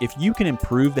 If you can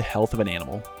improve the health of an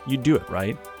animal, you do it,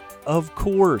 right? Of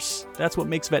course. That's what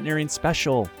makes veterinarians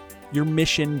special. You're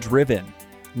mission driven.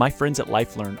 My friends at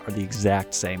LifeLearn are the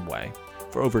exact same way.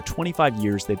 For over 25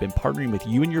 years, they've been partnering with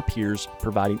you and your peers,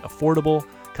 providing affordable,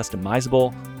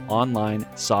 customizable, online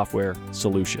software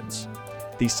solutions.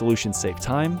 These solutions save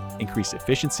time, increase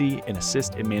efficiency, and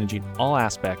assist in managing all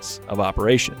aspects of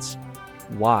operations.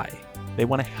 Why? They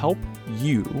want to help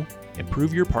you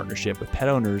improve your partnership with pet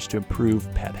owners to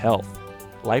improve pet health.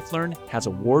 LifeLearn has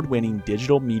award-winning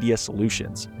digital media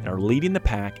solutions and are leading the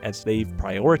pack as they've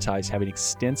prioritized having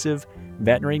extensive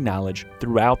veterinary knowledge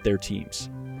throughout their teams.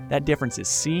 That difference is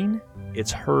seen,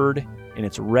 it's heard, and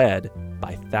it's read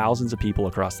by thousands of people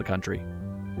across the country.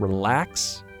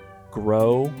 Relax,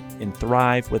 grow, and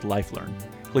thrive with LifeLearn.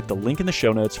 Click the link in the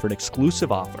show notes for an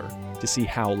exclusive offer to see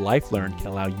how LifeLearn can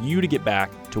allow you to get back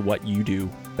to what you do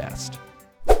best.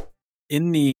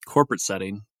 In the corporate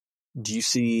setting, do you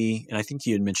see, and I think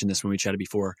you had mentioned this when we chatted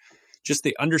before, just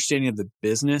the understanding of the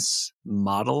business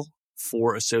model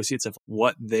for associates of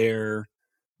what they're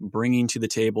bringing to the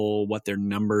table, what their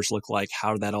numbers look like,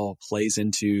 how that all plays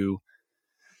into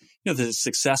the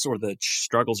success or the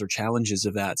struggles or challenges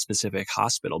of that specific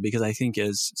hospital. Because I think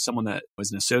as someone that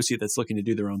was an associate that's looking to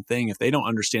do their own thing, if they don't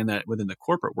understand that within the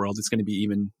corporate world, it's going to be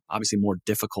even obviously more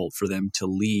difficult for them to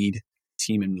lead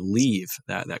team and leave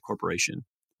that corporation.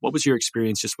 What was your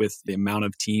experience just with the amount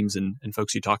of teams and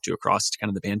folks you talked to across kind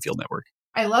of the Banfield network?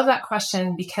 I love that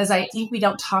question because I think we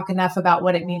don't talk enough about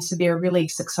what it means to be a really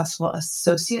successful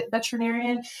associate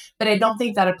veterinarian, but I don't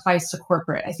think that applies to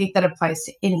corporate. I think that applies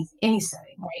to any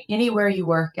setting, right? Anywhere you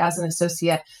work as an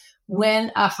associate,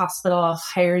 when a hospital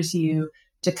hires you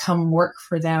to come work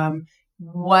for them,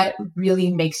 what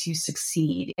really makes you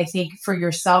succeed? I think for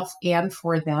yourself and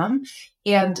for them.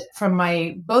 And from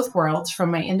both worlds,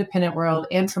 from my independent world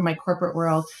and from my corporate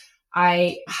world,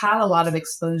 I had a lot of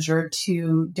exposure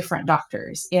to different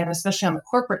doctors. And especially on the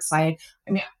corporate side,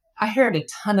 I hired a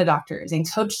ton of doctors and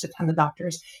coached a ton of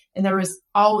doctors. And there was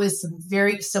always some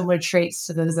very similar traits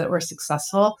to those that were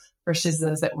successful versus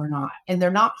those that were not. And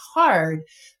they're not hard,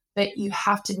 but you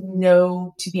have to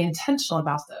know to be intentional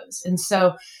about those. And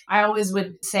so I always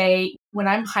would say when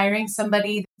I'm hiring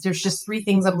somebody, there's just 3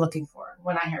 things I'm looking for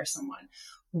when I hire someone.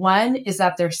 One is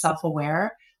that they're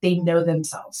self-aware. They know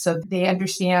themselves. So they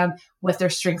understand what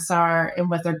their strengths are and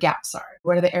what their gaps are.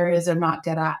 What are the areas they're not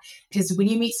good at? Because when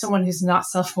you meet someone who's not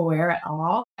self-aware at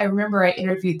all, I remember I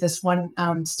interviewed this one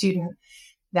student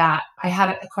that I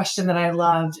had a question that I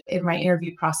loved in my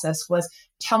interview process was,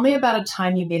 tell me about a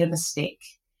time you made a mistake.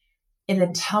 And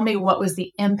then tell me what was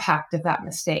the impact of that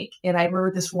mistake. And I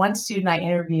remember this one student I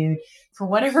interviewed, for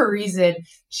whatever reason,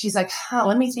 she's like,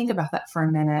 let me think about that for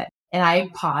a minute. And I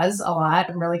pause a lot.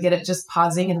 I'm really good at just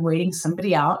pausing and waiting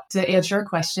somebody out to answer a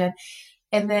question.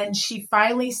 And then she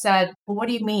finally said, well, what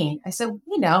do you mean? I said,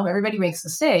 everybody makes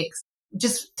mistakes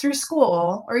just through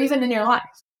school or even in your life.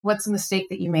 What's a mistake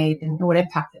that you made and what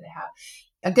impact did it have?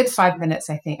 A good 5 minutes,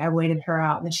 I think. I waited her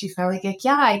out. And then she finally like,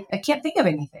 yeah, I can't think of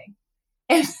anything.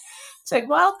 And it's like,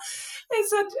 well, I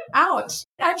said, ouch.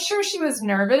 I'm sure she was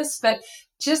nervous, but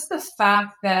just the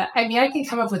fact that, I can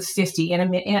come up with 50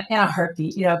 in a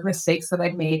heartbeat, mistakes that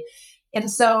I've made.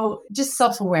 And so just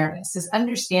self-awareness is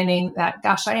understanding that,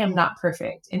 gosh, I am not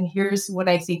perfect. And here's what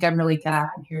I think I'm really good at.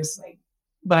 And here's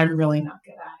what I'm really not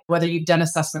good at, whether you've done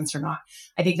assessments or not.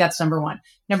 I think that's number one.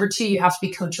 Number two, you have to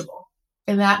be coachable.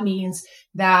 And that means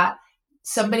that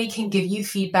somebody can give you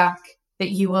feedback, that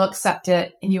you will accept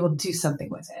it and you will do something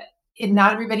with it. And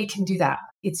not everybody can do that.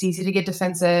 It's easy to get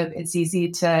defensive. It's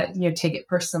easy to, take it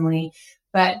personally,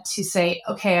 but to say,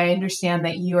 okay, I understand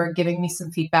that you are giving me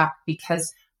some feedback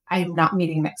because I'm not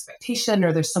meeting an expectation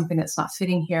or there's something that's not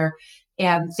fitting here.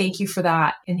 And thank you for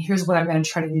that. And here's what I'm going to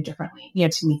try to do differently,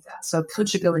 to meet that. So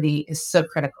coachability is so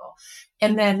critical.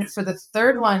 And then for the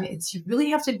third one, it's you really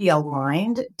have to be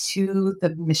aligned to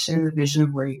the mission, the vision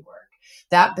of where you work,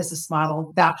 that business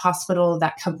model, that hospital,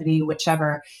 that company,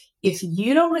 whichever. If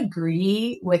you don't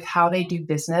agree with how they do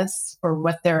business or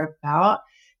what they're about,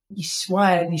 you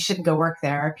shouldn't go work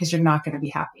there because you're not going to be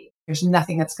happy. There's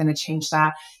nothing that's going to change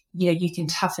that. You can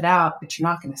tough it out, but you're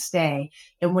not going to stay.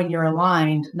 And when you're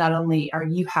aligned, not only are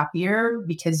you happier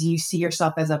because you see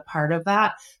yourself as a part of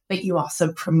that, but you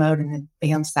also promote and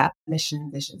advance that mission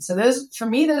and vision. So for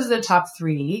me, those are the top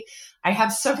three. I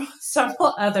have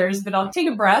several others, but I'll take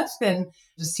a breath and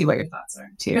just see what your thoughts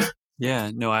are too.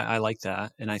 Yeah, no, I like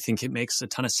that. And I think it makes a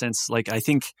ton of sense. I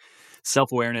think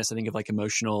self-awareness, I think of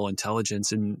emotional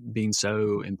intelligence and being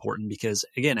so important because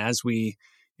again, as we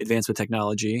advance with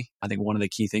technology, I think one of the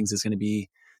key things is going to be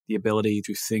the ability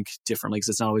to think differently because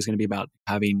it's not always going to be about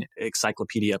having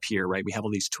encyclopedia up here, right? We have all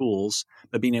these tools,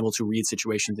 but being able to read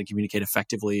situations and communicate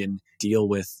effectively and deal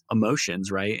with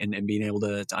emotions, right? And being able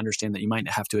to understand that you might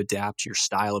have to adapt your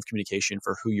style of communication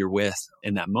for who you're with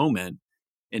in that moment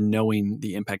and knowing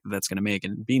the impact that that's going to make.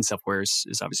 And being self-aware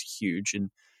is obviously huge. And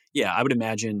yeah, I would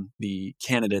imagine the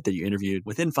candidate that you interviewed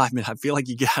within 5 minutes, I feel like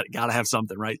you got to have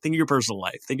something, right? Think of your personal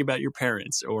life. Think about your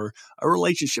parents or a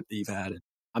relationship that you've had.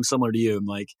 I'm similar to you.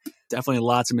 I'm definitely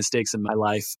lots of mistakes in my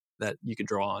life that you could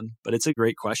draw on, but it's a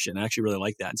great question. I actually really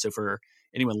like that. And so for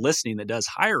anyone listening that does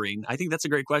hiring, I think that's a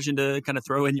great question to kind of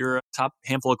throw in your top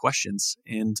handful of questions.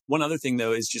 And one other thing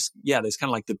though is just, there's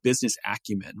kind of the business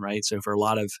acumen, right? So for a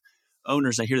lot of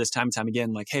owners, I hear this time and time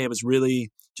again, hey, I was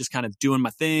really just kind of doing my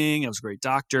thing. I was a great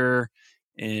doctor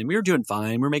and we were doing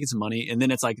fine. We were making some money. And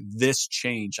then it's this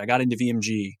changed. I got into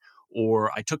VMG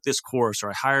or I took this course or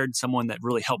I hired someone that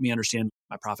really helped me understand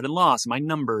my profit and loss, my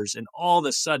numbers. And all of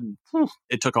a sudden,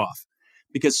 it took off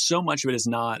because so much of it is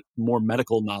not more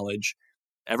medical knowledge.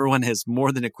 Everyone is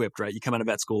more than equipped, right? You come out of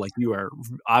vet school, you are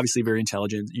obviously very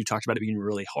intelligent. You talked about it being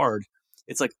really hard.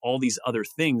 It's all these other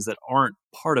things that aren't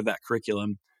part of that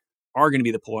curriculum are going to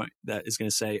be the point that is going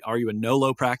to say, are you a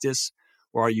no-low practice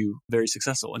or are you very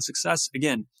successful? And success,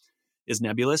 again, is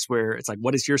nebulous where it's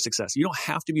what is your success? You don't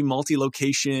have to be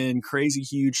multi-location, crazy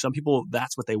huge. Some people,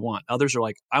 that's what they want. Others are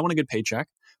I want a good paycheck.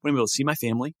 I want to be able to see my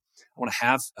family. I want to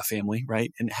have a family,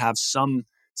 right? And have some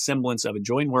semblance of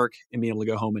enjoying work and being able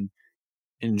to go home and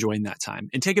enjoying that time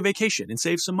and take a vacation and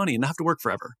save some money and not have to work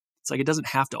forever. It's it doesn't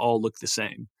have to all look the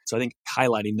same. So I think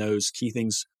highlighting those key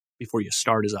things before you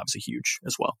start is obviously huge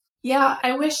as well. Yeah,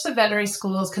 I wish the veterinary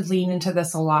schools could lean into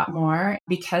this a lot more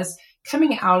because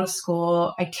coming out of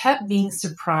school, I kept being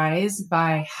surprised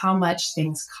by how much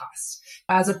things cost.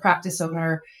 As a practice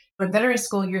owner, in veterinary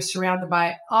school, you're surrounded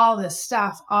by all this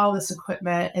stuff, all this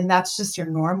equipment, and that's just your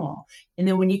normal. And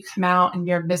then when you come out and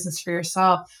you're in business for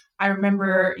yourself, I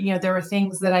remember, there were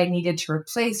things that I needed to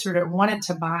replace or wanted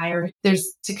to buy, or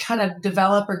there's to kind of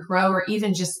develop or grow or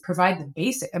even just provide the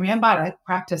basic. I bought a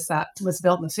practice that was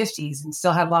built in the 50s and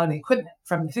still had a lot of the equipment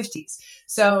from the 50s.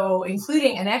 So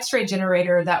including an X-ray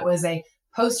generator that was a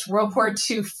post-World War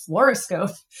II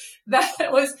fluoroscope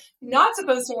that was not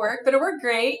supposed to work, but it worked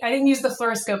great. I didn't use the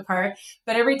fluoroscope part,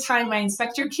 but every time my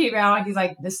inspector came out, he's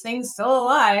like, this thing's still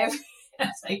alive.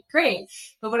 It's great.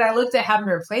 But when I looked at having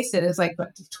to replace it, it's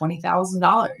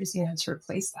 $20,000, to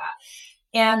replace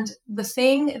that. And the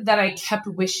thing that I kept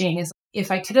wishing is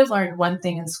if I could have learned one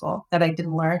thing in school that I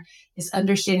didn't learn is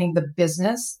understanding the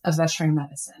business of veterinary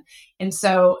medicine. And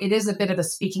so it is a bit of a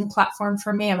speaking platform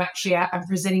for me. I'm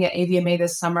presenting at AVMA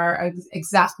this summer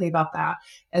exactly about that,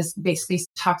 as basically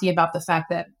talking about the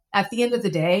fact that at the end of the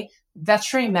day,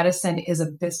 veterinary medicine is a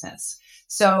business.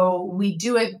 So we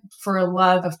do it for a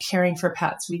love of caring for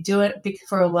pets. We do it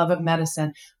for a love of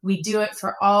medicine. We do it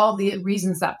for all the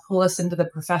reasons that pull us into the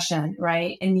profession,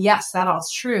 right? And yes, that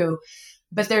all's true,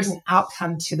 but there's an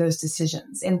outcome to those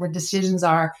decisions. And the decisions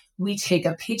are, we take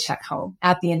a paycheck home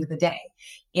at the end of the day,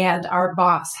 and our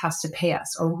boss has to pay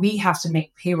us, or we have to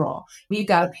make payroll. We've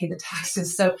got to pay the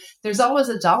taxes. So there's always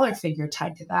a dollar figure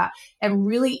tied to that, and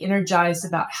really energized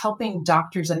about helping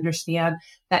doctors understand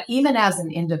that even as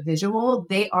an individual,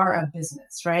 they are a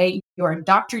business, right? You're a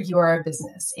doctor, you are a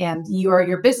business, and you are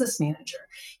your business manager.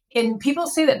 And people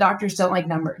say that doctors don't like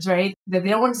numbers, right? That they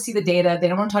don't want to see the data. They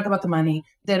don't want to talk about the money.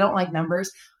 They don't like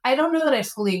numbers. I don't know that I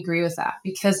fully agree with that,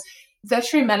 because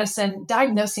veterinary medicine,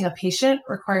 diagnosing a patient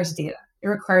requires data. It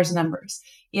requires numbers.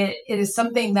 It is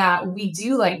something that we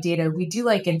do like data. We do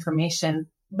like information.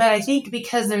 But I think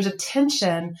because there's a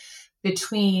tension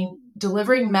between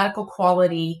delivering medical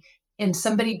quality and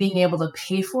somebody being able to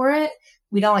pay for it,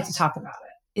 we don't like to talk about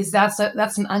it. That's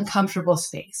an uncomfortable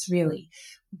space, really.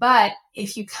 But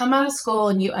if you come out of school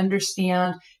and you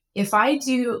understand, if I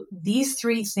do these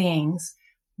three things,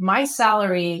 my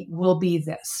salary will be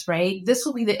this, right? This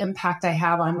will be the impact I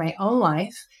have on my own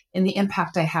life and the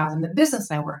impact I have in the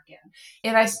business I work in.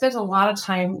 And I spent a lot of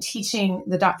time teaching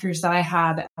the doctors that I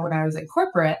had when I was in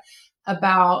corporate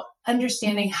about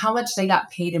understanding how much they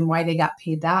got paid and why they got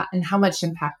paid that, and how much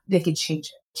impact they could change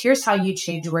it. Here's how you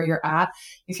change where you're at.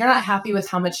 If you're not happy with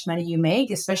how much money you make,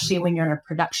 especially when you're in a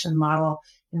production model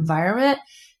environment,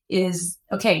 it's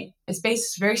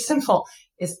very simple,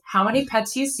 is how many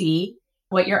pets you see,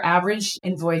 what your average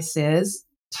invoice is,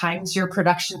 times your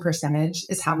production percentage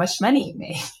is how much money you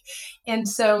make. And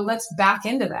so let's back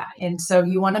into that. And so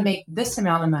you want to make this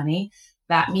amount of money.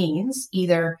 That means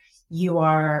either you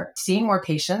are seeing more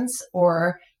patients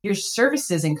or your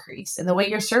services increase. And the way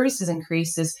your services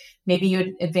increase is maybe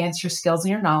you advance your skills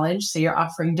and your knowledge. So you're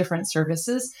offering different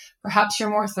services. Perhaps you're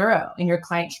more thorough in your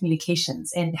client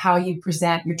communications and how you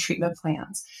present your treatment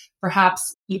plans.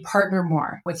 Perhaps you partner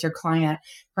more with your client.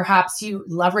 Perhaps you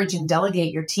leverage and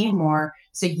delegate your team more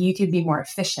so you can be more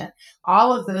efficient.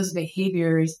 All of those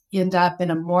behaviors end up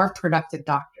in a more productive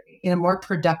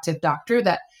doctor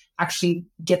that actually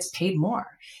gets paid more.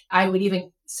 I would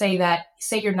even say that,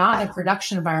 say you're not in a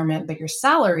production environment, but your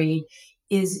salary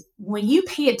is, when you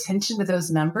pay attention to those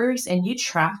numbers and you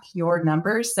track your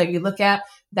numbers, so you look at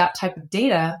that type of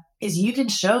data, is you can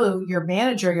show your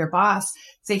manager, your boss,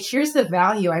 say, here's the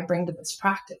value I bring to this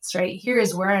practice, right? Here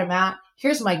is where I'm at.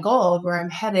 Here's my goal, where I'm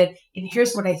headed, and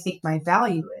here's what I think my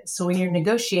value is. So when you're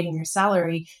negotiating your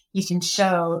salary, you can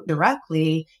show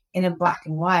directly and in black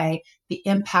and white the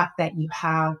impact that you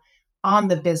have on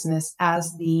the business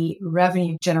as the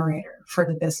revenue generator for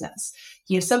the business.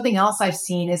 Something else I've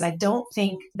seen is, I don't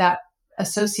think that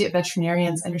associate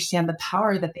veterinarians understand the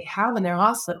power that they have in their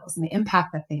hospitals and the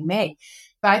impact that they make.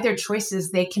 By their choices,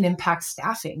 they can impact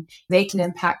staffing, they can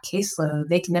impact caseload,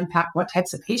 they can impact what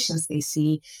types of patients they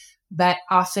see. But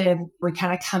often we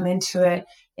kind of come into it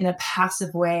in a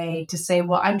passive way to say,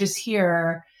 well, I'm just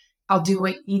here, I'll do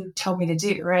what you tell me to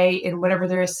do, right? And whatever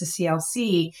there is to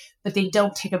CLC, but they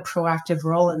don't take a proactive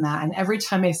role in that. And every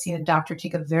time I've seen a doctor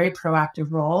take a very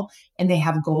proactive role and they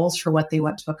have goals for what they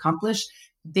want to accomplish,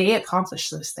 they accomplish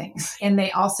those things. And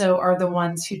they also are the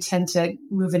ones who tend to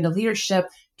move into leadership,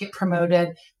 get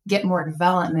promoted, get more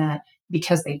development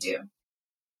because they do.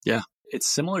 Yeah. It's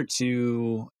similar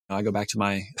to, I go back to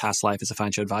my past life as a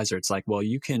financial advisor. It's like, well,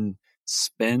 you can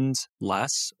spend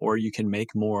less or you can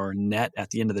make more net at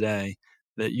the end of the day.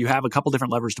 That you have a couple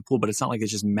different levers to pull, but it's not like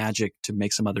it's just magic to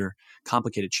make some other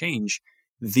complicated change.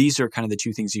 These are kind of the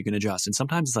two things you can adjust. And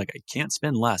sometimes it's like, I can't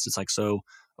spend less. It's like, so,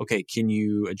 okay, can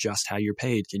you adjust how you're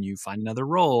paid? Can you find another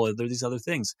role? Are there these other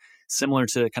things? Similar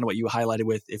to kind of what you highlighted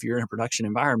with, if you're in a production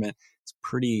environment, it's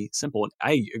pretty simple.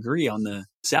 I agree on the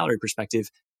salary perspective.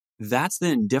 That's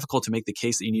then difficult to make the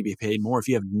case that you need to be paid more if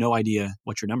you have no idea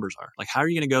what your numbers are. Like, how are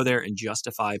you going to go there and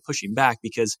justify pushing back?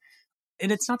 Because,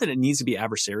 and it's not that it needs to be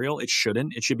adversarial. It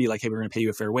shouldn't. It should be like, hey, we're going to pay you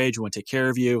a fair wage. We want to take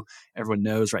care of you. Everyone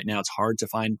knows right now it's hard to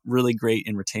find really great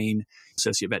and retain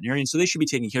associate veterinarians. So they should be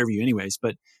taking care of you anyways.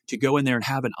 But to go in there and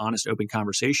have an honest, open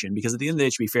conversation, because at the end of the day,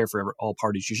 it should be fair for all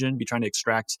parties. You shouldn't be trying to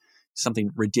extract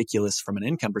something ridiculous from an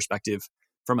income perspective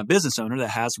from a business owner that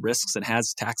has risks and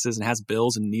has taxes and has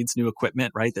bills and needs new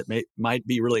equipment, right? That might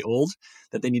be really old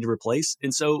that they need to replace.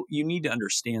 And so you need to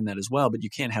understand that as well, but you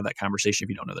can't have that conversation if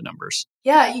you don't know the numbers.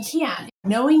 Yeah, you can.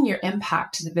 Knowing your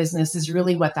impact to the business is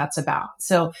really what that's about.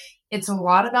 So it's a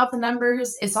lot about the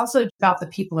numbers. It's also about the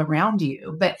people around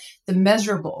you, but the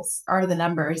measurables are the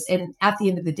numbers. And at the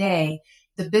end of the day,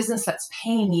 the business that's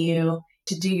paying you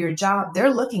to do your job,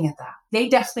 they're looking at that. They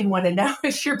definitely want to know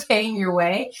if you're paying your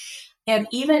way. And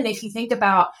even if you think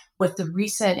about with the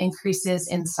recent increases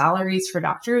in salaries for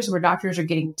doctors, where doctors are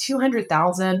getting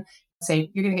 $200,000, say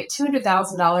you're going to get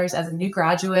 $200,000 as a new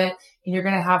graduate, and you're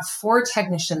going to have 4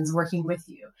 technicians working with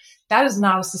you. That is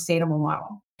not a sustainable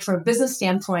model. From a business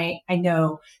standpoint, I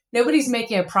know nobody's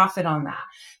making a profit on that.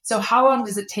 So how long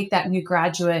does it take that new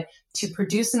graduate to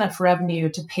produce enough revenue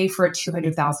to pay for a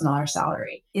 $200,000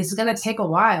 salary? It's going to take a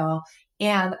while.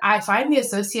 And I find the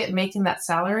associate making that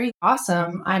salary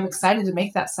awesome. I'm excited to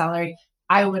make that salary.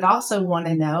 I would also want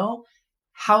to know,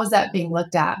 how is that being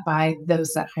looked at by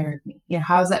those that hired me?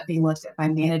 How is that being looked at by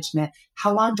management?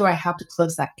 How long do I have to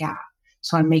close that gap?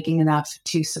 So I'm making enough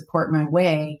to support my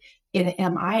way. And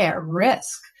am I at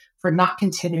risk for not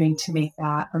continuing to make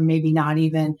that, or maybe not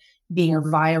even being a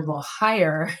viable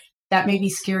hire? That may be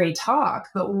scary talk,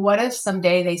 but what if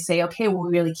someday they say, okay, well, we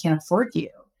really can't afford you?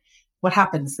 What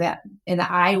happens then? And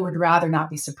I would rather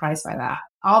not be surprised by that.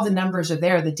 All the numbers are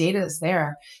there. The data is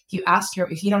there.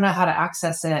 If you don't know how to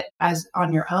access it as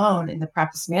on your own in the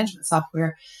practice management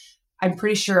software, I'm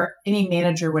pretty sure any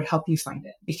manager would help you find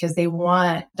it, because they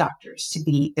want doctors to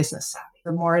be business savvy.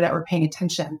 The more that we're paying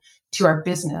attention to our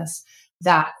business,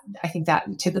 that I think that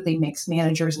typically makes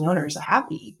managers and owners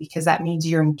happy, because that means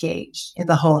you're engaged in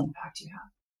the whole impact you have.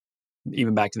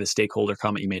 Even back to the stakeholder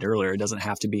comment you made earlier, it doesn't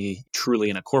have to be truly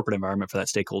in a corporate environment for that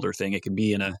stakeholder thing. It could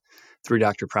be in a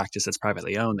 3-doctor practice that's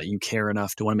privately owned, that you care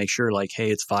enough to want to make sure, like, hey,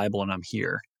 it's viable and I'm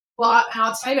here. Well,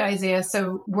 I'll tell you, Isaiah.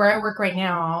 So where I work right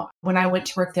now, when I went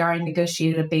to work there, I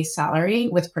negotiated a base salary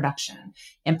with production.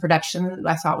 And production,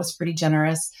 I thought, was pretty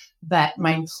generous. But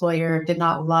my employer did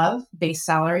not love base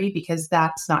salary, because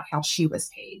that's not how she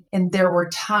was paid. And there were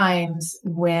times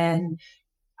when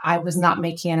I was not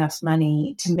making enough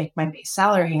money to make my base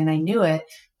salary, and I knew it.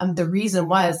 The reason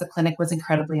was the clinic was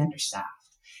incredibly understaffed.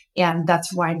 And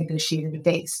that's why I negotiated a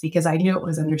base, because I knew it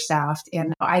was understaffed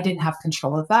and I didn't have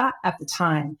control of that at the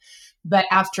time. But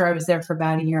after I was there for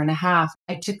about a year and a half,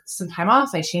 I took some time off.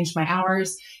 I changed my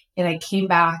hours and I came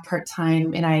back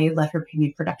part-time, and I let her pay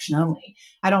me production only.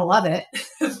 I don't love it,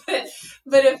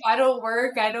 but if I don't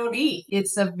work, I don't eat.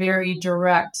 It's a very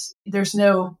direct, there's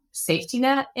no safety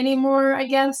net anymore, I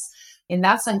guess. And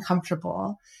that's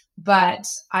uncomfortable. But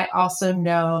I also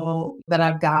know that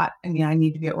I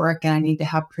need to be at work and I need to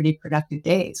have pretty productive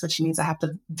days, which means I have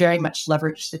to very much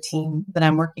leverage the team that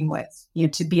I'm working with,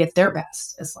 to be at their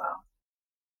best as well.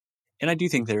 And I do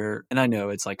think and I know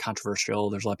it's like controversial.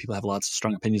 There's a lot of people have lots of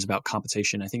strong opinions about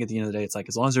compensation. I think at the end of the day, it's like,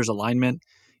 as long as there's alignment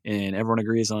and everyone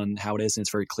agrees on how it is and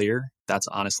it's very clear, that's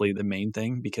honestly the main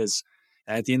thing. Because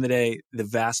at the end of the day, the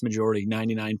vast majority,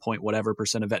 99 point whatever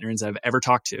 % of veterinarians I've ever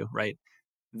talked to, right,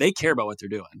 they care about what they're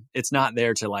doing. It's not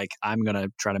there to like, I'm going to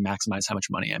try to maximize how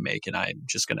much money I make and I'm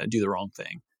just going to do the wrong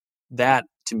thing. That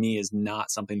to me is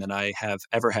not something that I have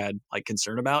ever had like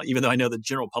concern about, even though I know the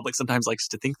general public sometimes likes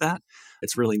to think that.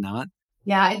 It's really not.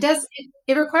 Yeah, it does.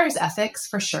 It requires ethics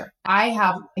for sure. I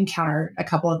have encountered a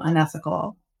couple of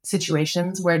unethical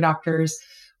situations where doctors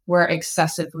were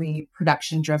excessively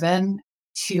production driven.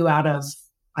 2 out of,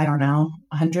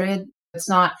 100. It's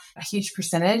not a huge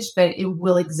percentage, but it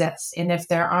will exist. And if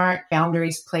there aren't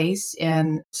boundaries placed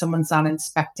and someone's not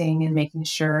inspecting and making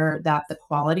sure that the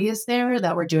quality is there,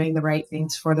 that we're doing the right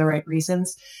things for the right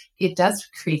reasons, it does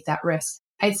create that risk.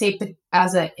 I'd say, but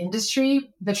as an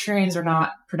industry, veterinarians are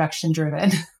not production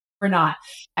driven. We're not.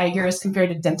 I hear us compared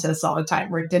to dentists all the time,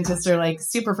 where dentists are like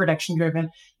super production driven,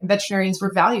 and veterinarians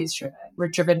were values driven. We're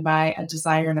driven by a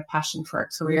desire and a passion for our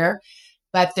career.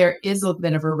 But there is a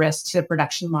bit of a risk to the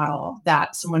production model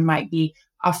that someone might be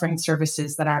offering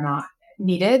services that are not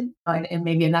needed and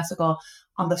maybe unethical.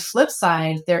 On the flip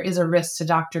side, there is a risk to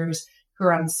doctors who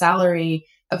are on salary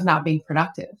of not being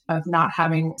productive, of not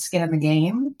having skin in the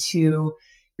game to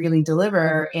really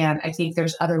deliver. And I think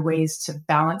there's other ways to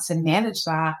balance and manage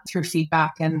that through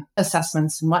feedback and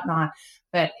assessments and whatnot.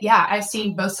 But yeah, I've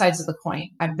seen both sides of the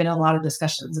coin. I've been in a lot of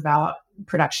discussions about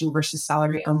production versus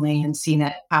salary only and seen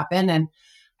it happen. And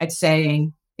I'd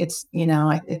say it's,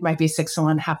 it might be 6 to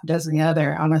 1, half a dozen the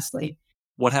other, honestly.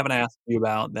 What haven't I asked you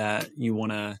about that you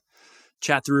want to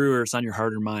chat through, or it's on your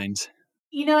heart or mind?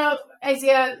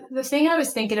 Isaiah, the thing I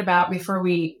was thinking about before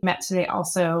we met today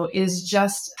also is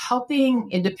just helping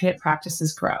independent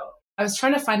practices grow. I was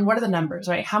trying to find, what are the numbers,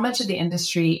 right? How much of the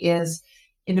industry is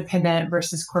independent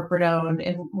versus corporate owned?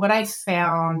 And what I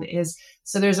found is,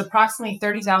 so there's approximately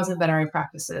 30,000 veterinary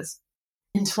practices.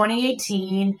 In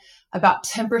 2018, about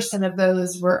 10% of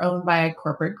those were owned by a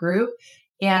corporate group.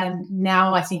 And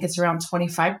now I think it's around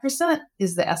 25%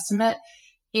 is the estimate.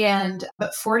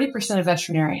 But 40% of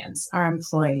veterinarians are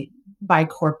employed by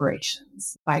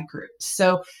corporations, by groups.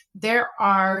 So there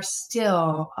are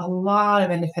still a lot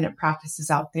of independent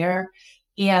practices out there.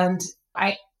 And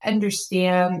I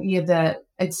understand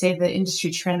I'd say the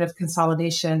industry trend of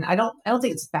consolidation. I don't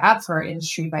think it's bad for our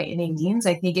industry by any means.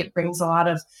 I think it brings a lot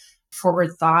of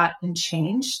forward thought and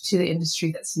change to the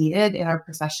industry that's needed in our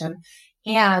profession.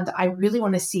 And I really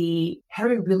want to see how do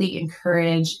we really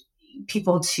encourage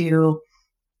people to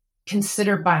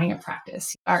consider buying a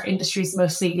practice. Our industry's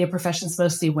mostly, profession's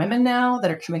mostly women now that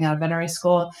are coming out of veterinary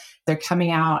school. They're coming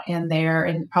out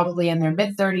and probably in their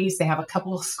mid-30s. They have a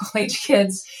couple of school-age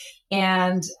kids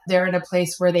and they're in a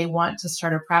place where they want to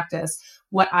start a practice.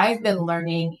 What I've been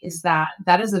learning is that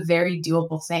is a very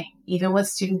doable thing, even with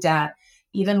student debt,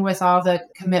 even with all the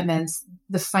commitments,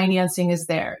 the financing is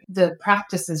there, the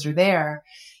practices are there,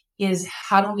 is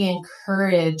how do we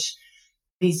encourage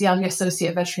these young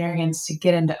associate veterinarians to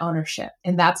get into ownership?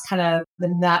 And that's kind of the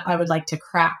nut I would like to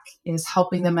crack, is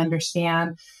helping them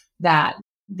understand that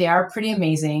they are pretty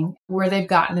amazing, where they've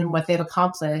gotten and what they've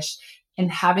accomplished,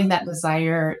 and having that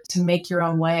desire to make your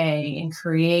own way and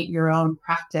create your own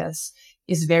practice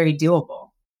is very doable.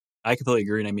 I completely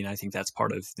agree. And I mean, I think that's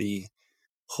part of the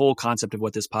whole concept of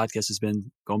what this podcast has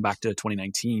been going back to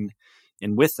 2019.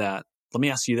 And with that, let me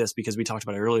ask you this, because we talked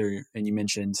about it earlier and you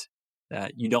mentioned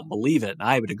that you don't believe it. And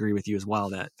I would agree with you as well,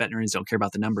 that veterinarians don't care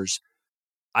about the numbers.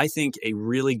 I think a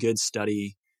really good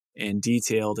study and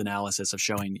detailed analysis of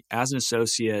showing as an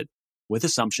associate with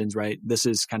assumptions, right? This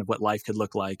is kind of what life could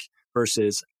look like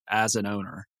versus as an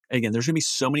owner. Again, there's going to be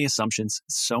so many assumptions,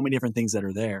 so many different things that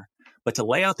are there. But to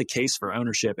lay out the case for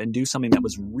ownership and do something that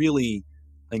was really,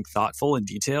 I think, thoughtful and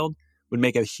detailed would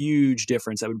make a huge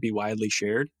difference that would be widely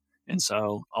shared. And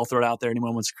so I'll throw it out there.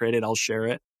 Anyone wants to create it, I'll share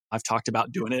it. I've talked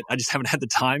about doing it. I just haven't had the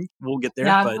time. We'll get there.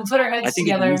 Yeah, but we'll put our heads I think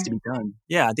together. It needs to be done.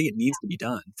 Yeah, I think it needs to be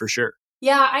done for sure.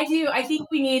 Yeah, I do. I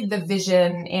think we need the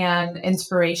vision and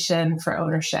inspiration for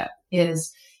ownership.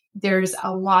 There's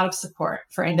a lot of support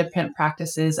for independent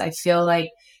practices. I feel like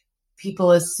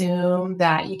people assume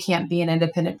that you can't be an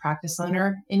independent practice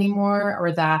owner anymore,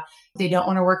 or that they don't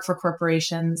want to work for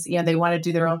corporations. They want to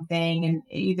do their own thing.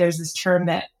 And there's this term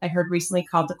that I heard recently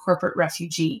called the corporate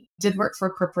refugee. Did work for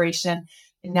a corporation,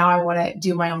 and now I want to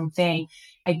do my own thing.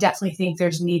 I definitely think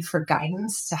there's need for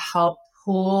guidance to help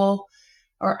pull,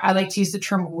 or I like to use the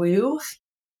term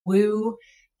woo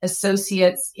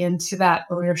associates into that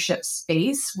ownership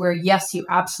space where, yes, you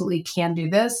absolutely can do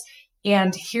this.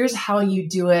 And here's how you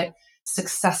do it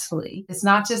successfully. It's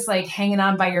not just like hanging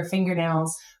on by your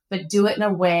fingernails, but do it in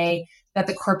a way that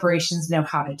the corporations know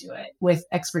how to do it, with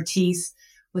expertise,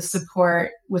 with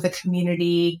support, with a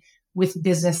community, with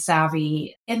business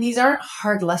savvy. And these aren't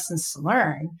hard lessons to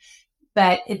learn,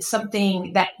 but it's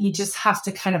something that you just have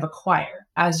to kind of acquire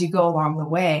as you go along the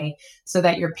way, so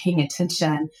that you're paying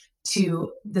attention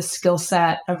to the skill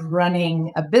set of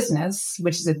running a business,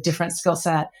 which is a different skill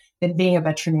set than being a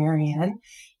veterinarian,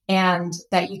 and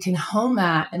that you can hone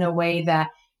that in a way that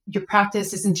your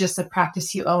practice isn't just a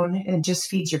practice you own and just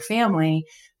feeds your family,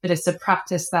 but it's a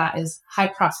practice that is high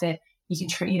profit. You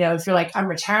can, if you're like, I'm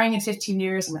retiring in 15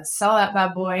 years, I'm going to sell that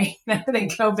bad boy and then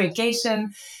go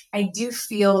vacation. I do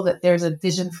feel that there's a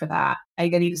vision for that. I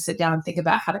need to sit down and think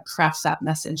about how to craft that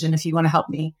message. And if you want to help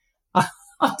me,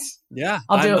 I'll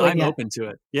do it with you. I'm open to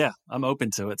it. Yeah, I'm open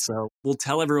to it. So we'll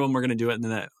tell everyone we're going to do it, and then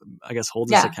that, I guess,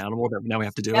 holds us accountable that now we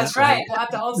have to do it. That's right. We'll have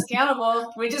to hold us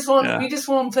accountable. We just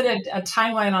won't put a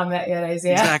timeline on that yet,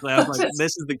 Isaiah. Exactly. I was like,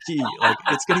 this is the key. Like,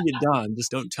 it's going to get done. Just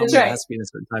don't tell me it has to be in a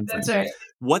certain time frame. That's right.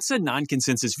 What's a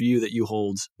non-consensus view that you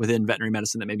hold within veterinary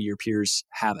medicine that maybe your peers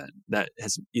haven't, that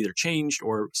has either changed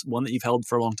or one that you've held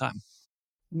for a long time?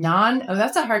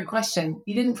 That's a hard question.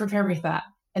 You didn't prepare me for that.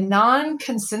 A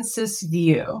non-consensus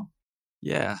view.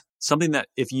 Yeah. Something that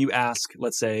if you ask,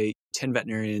 let's say, 10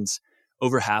 veterinarians,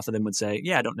 over half of them would say,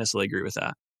 yeah, I don't necessarily agree with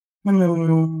that. I don't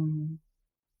know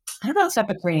if I have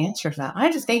a great answer for that. I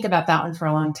had to think about that one for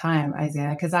a long time, Isaiah,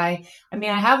 because I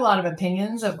have a lot of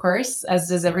opinions, of course, as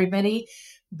does everybody,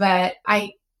 but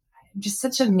I'm just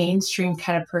such a mainstream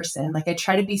kind of person. Like, I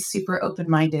try to be super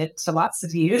open-minded to lots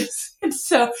of views. And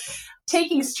so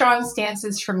taking strong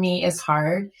stances for me is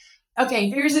hard. Okay,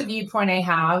 here's a viewpoint I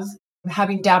have,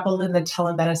 having dabbled in the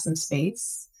telemedicine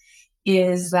space,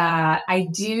 is that I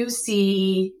do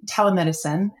see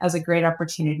telemedicine as a great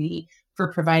opportunity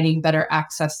for providing better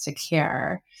access to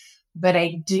care. But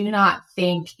I do not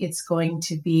think it's going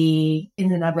to be,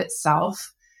 in and of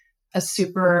itself, a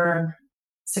super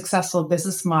successful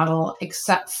business model,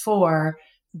 except for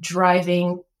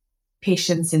driving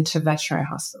patients into veterinary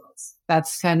hospitals.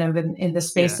 That's kind of in the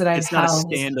space that I've held. It's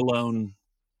not a standalone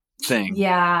thing.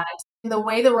 Yeah. The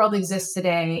way the world exists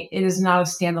today, it is not a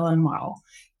standalone model.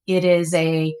 It is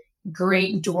a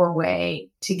great doorway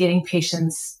to getting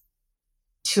patients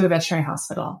to a veterinary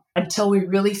hospital until we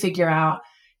really figure out,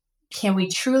 can we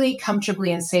truly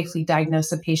comfortably and safely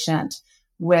diagnose a patient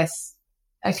with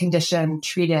a condition,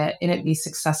 treat it, and it be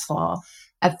successful?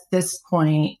 At this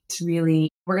point, really,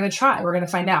 we're going to try. We're going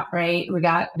to find out, right? We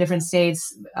got different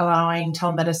states allowing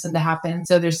telemedicine to happen.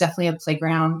 So there's definitely a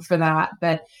playground for that.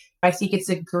 But I think it's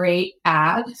a great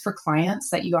ad for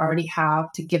clients that you already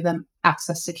have to give them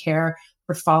access to care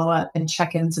for follow-up and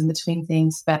check-ins in between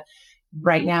things. But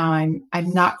right now, I'm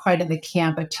not quite in the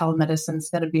camp of telemedicine's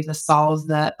going to be the solve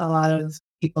that a lot of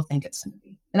people think it's going to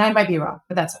be. And I might be wrong,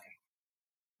 but that's okay.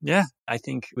 Yeah, I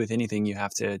think with anything, you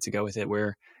have to go with it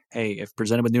where, hey, if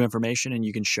presented with new information and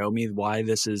you can show me why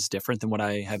this is different than what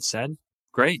I have said,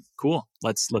 great, cool.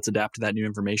 Let's adapt to that new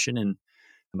information. And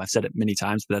I've said it many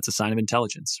times, but that's a sign of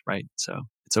intelligence, right? So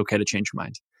it's okay to change your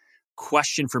mind.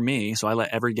 Question for me. So I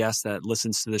let every guest that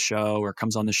listens to the show or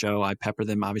comes on the show, I pepper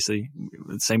them, obviously.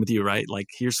 Same with you, right? Like,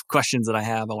 here's questions that I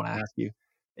have. I want to ask you.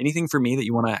 Anything for me that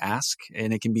you want to ask?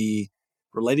 And it can be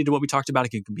related to what we talked about. It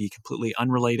can be completely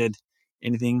unrelated.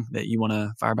 Anything that you want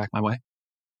to fire back my way?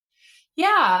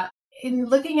 Yeah. In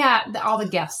looking at all the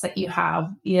guests that you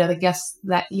have, the guests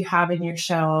that you have in your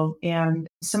show and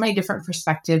so many different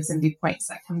perspectives and viewpoints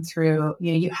that come through,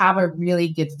 you have a really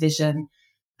good vision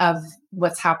of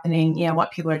what's happening,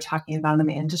 what people are talking about in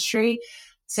the industry.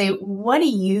 So what do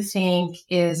you think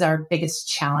is our biggest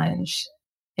challenge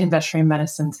in veterinary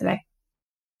medicine today?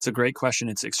 It's a great question.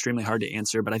 It's extremely hard to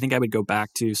answer, but I think I would go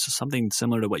back to something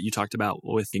similar to what you talked about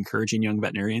with encouraging young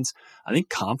veterinarians. I think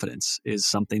confidence is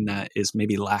something that is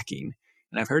maybe lacking.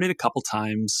 And I've heard it a couple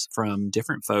times from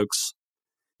different folks,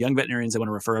 young veterinarians that want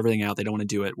to refer everything out. They don't want to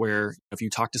do it. Where if you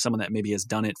talk to someone that maybe has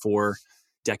done it for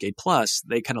decade plus,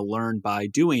 they kind of learn by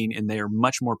doing, and they are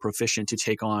much more proficient to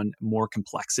take on more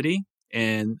complexity.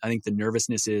 And I think the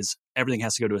nervousness is everything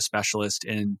has to go to a specialist,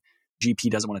 and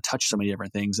GP doesn't want to touch so many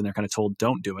different things, and they're kind of told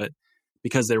don't do it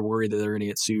because they're worried that they're going to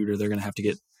get sued or they're going to have to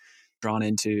get drawn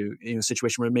into a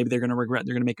situation where maybe they're going to regret,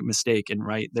 they're going to make a mistake. And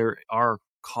right, there are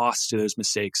costs to those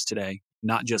mistakes today,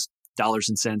 not just dollars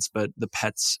and cents, but the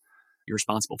pets you're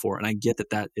responsible for. And I get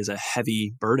that that is a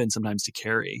heavy burden sometimes to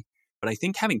carry. But I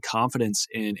think having confidence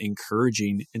in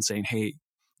encouraging and saying, hey,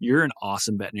 you're an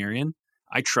awesome veterinarian.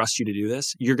 I trust you to do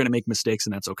this. You're going to make mistakes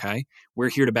and that's okay. We're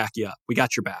here to back you up. We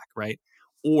got your back, right?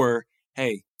 Or,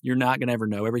 hey, you're not going to ever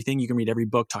know everything. You can read every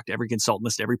book, talk to every consultant,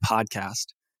 listen to every podcast,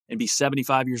 and be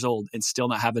 75 years old and still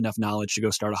not have enough knowledge to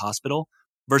go start a hospital.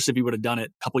 Versus if you would have done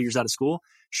it a couple years out of school,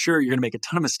 sure, you're going to make a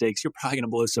ton of mistakes. You're probably going to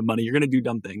blow some money. You're going to do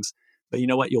dumb things. But you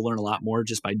know what? You'll learn a lot more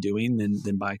just by doing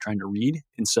than by trying to read.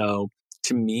 And so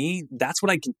to me, that's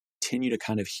what I continue to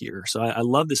kind of hear. So I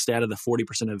love the stat of the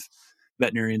 40% of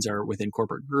veterinarians are within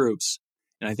corporate groups.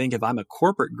 And I think if I'm a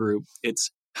corporate group,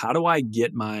 it's how do I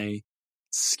get my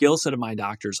skill set of my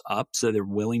doctors up so they're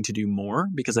willing to do more?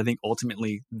 Because I think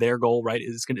ultimately their goal, right,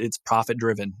 is it's profit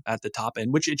driven at the top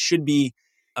end, which it should be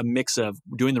a mix of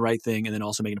doing the right thing and then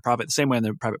also making a profit. The same way on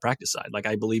the private practice side. Like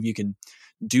I believe you can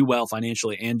do well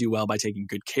financially and do well by taking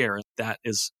good care. That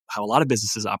is how a lot of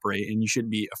businesses operate, and you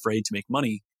shouldn't be afraid to make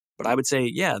money. But I would say,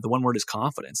 yeah, the one word is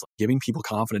confidence, like giving people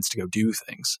confidence to go do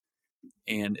things.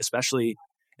 And especially,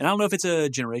 and I don't know if it's a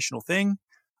generational thing.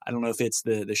 I don't know if it's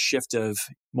the shift of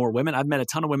more women. I've met a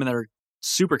ton of women that are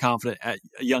super confident at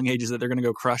young ages that they're going to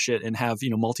go crush it and have,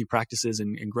 multi practices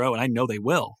and grow. And I know they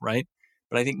will, right?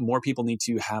 But I think more people need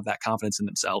to have that confidence in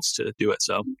themselves to do it.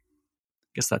 So I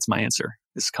guess that's my answer,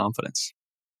 is confidence.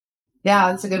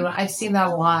 Yeah, that's a good one. I've seen that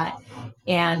a lot.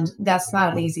 And that's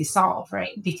not an easy solve,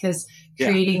 right? Because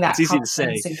creating that it's easy to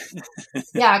say.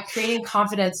 Creating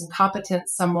confidence and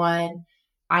competence someone,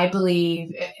 I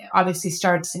believe, obviously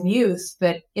starts in youth,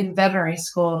 but in veterinary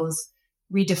schools,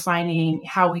 redefining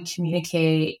how we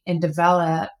communicate and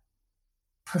develop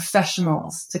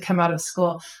professionals to come out of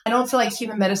school. I don't feel like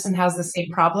human medicine has the same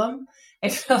problem. I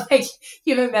feel like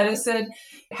human medicine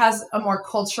has a more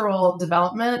cultural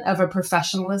development of a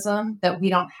professionalism that we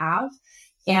don't have.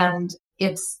 And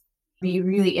it's be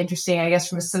really interesting, I guess,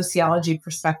 from a sociology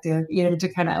perspective,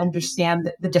 to kind of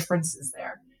understand the differences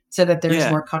there so that there's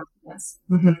more confidence.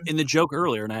 Mm-hmm. In the joke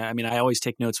earlier, and I always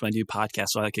take notes when I do podcasts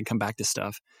so I can come back to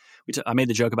stuff. I made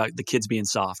the joke about the kids being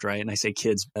soft, right? And I say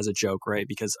kids as a joke, right?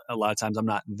 Because a lot of times I'm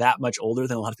not that much older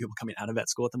than a lot of people coming out of vet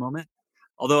school at the moment.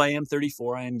 Although I am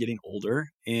 34, I am getting older.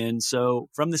 And so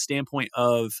from the standpoint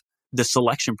of the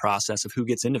selection process of who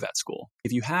gets into vet school,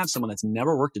 if you have someone that's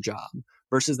never worked a job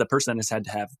versus the person that has had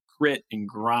to have grit and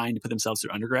grind to put themselves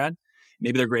through undergrad,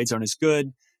 maybe their grades aren't as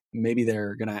good. maybe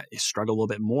they're going to struggle a little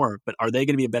bit more, but are they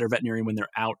going to be a better veterinarian when they're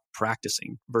out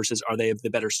practicing versus are they the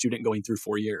better student going through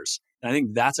 4 years? And I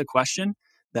think that's a question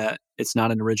that it's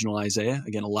not an original Isaiah.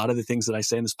 Again, a lot of the things that I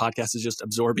say in this podcast is just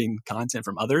absorbing content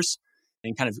from others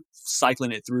and kind of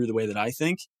cycling it through the way that I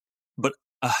think. But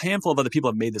a handful of other people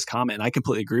have made this comment, and I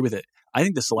completely agree with it. I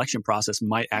think the selection process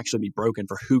might actually be broken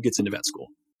for who gets into vet school.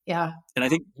 Yeah. And I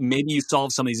think maybe you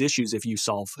solve some of these issues if you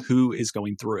solve who is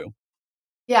going through.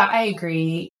 Yeah, I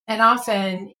agree. And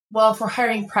often, well, if we're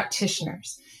hiring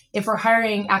practitioners, if we're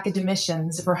hiring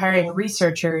academicians, if we're hiring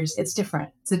researchers, it's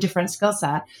different. It's a different skill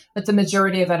set. But the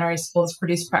majority of veterinary schools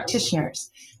produce practitioners.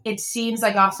 It seems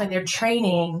like often they're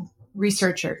training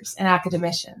researchers and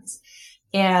academicians.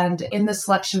 And in the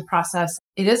selection process,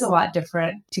 it is a lot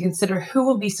different to consider who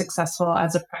will be successful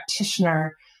as a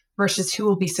practitioner versus who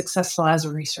will be successful as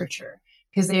a researcher,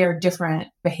 because they are different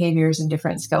behaviors and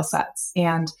different skill sets.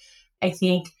 And I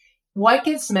think what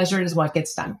gets measured is what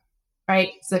gets done, right?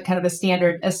 So kind of a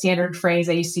standard phrase.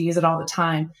 I used to use it all the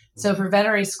time. So for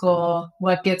veterinary school,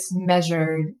 what gets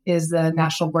measured is the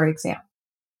national board exam,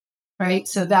 right?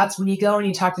 So that's when you go and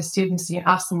you talk to students and you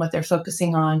ask them what they're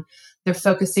focusing on. They're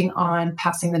focusing on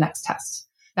passing the next test.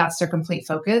 That's their complete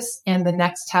focus. And the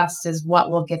next test is what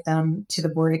will get them to the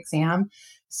board exam.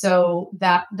 So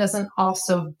that doesn't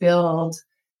also build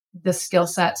the skill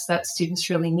sets that students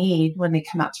really need when they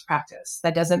come out to practice.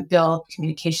 That doesn't build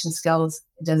communication skills.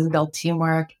 It doesn't build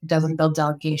teamwork. It doesn't build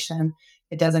delegation.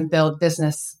 It doesn't build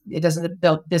business. It doesn't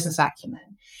build business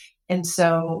acumen. And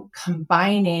so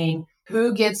combining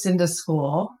who gets into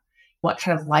school, what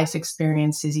kind of life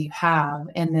experiences you have,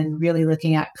 and then really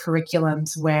looking at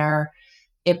curriculums where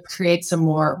it creates a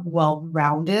more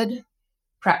well-rounded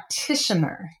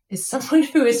practitioner is someone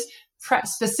who is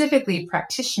specifically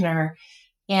practitioner.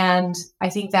 And I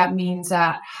think that means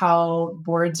that how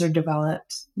boards are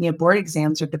developed, board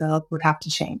exams are developed would have to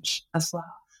change as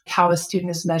well. How a student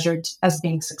is measured as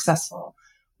being successful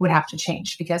would have to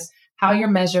change, because how you're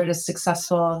measured as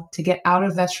successful to get out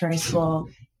of veterinary school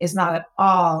is not at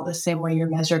all the same way you're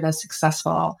measured as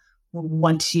successful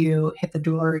once you hit the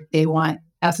door day one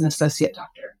as an associate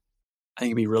doctor. I think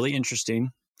it'd be really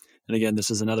interesting. And again, this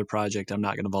is another project. I'm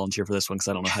not going to volunteer for this one because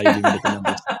I don't know how you even get the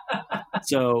numbers.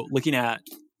 So looking at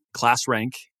class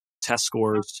rank, test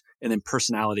scores, and then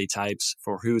personality types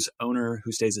for who's owner,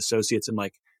 who stays associates, and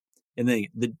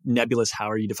the nebulous,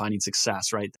 how are you defining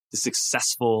success, right? The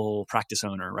successful practice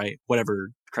owner, right?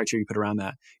 Whatever criteria you put around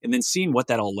that. And then seeing what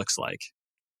that all looks like,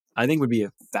 I think would be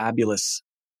a fabulous,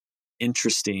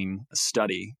 interesting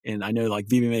study. And I know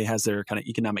VVMA has their kind of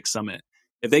economic summit.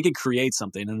 If they could create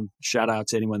something, and shout out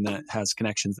to anyone that has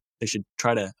connections, they should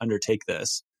try to undertake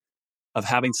this, of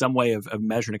having some way of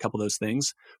measuring a couple of those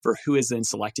things for who is then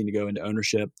selecting to go into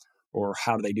ownership, or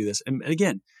how do they do this. And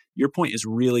again, your point is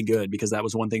really good, because that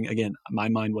was one thing, again, my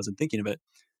mind wasn't thinking of it.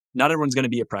 Not everyone's going to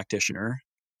be a practitioner.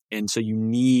 And so you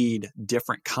need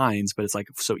different kinds, but it's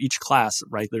so each class,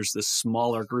 right, there's this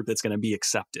smaller group that's going to be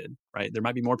accepted, right? There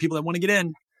might be more people that want to get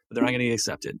in, but they're not going to get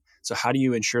accepted. So how do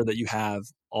you ensure that you have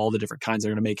all the different kinds that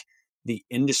are going to make the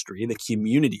industry, the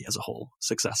community as a whole,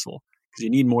 successful? Because you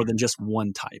need more than just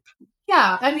one type.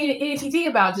 Yeah. I mean, if you think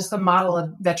about just the model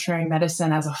of veterinary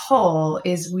medicine as a whole,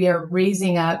 is we are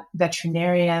raising up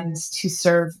veterinarians to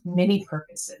serve many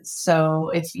purposes. So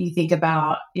if you think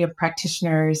about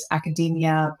practitioners,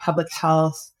 academia, public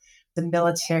health, the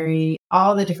military,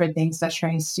 all the different things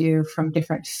veterinarians do from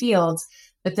different fields,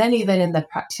 but then even in the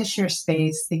practitioner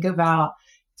space, think about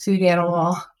food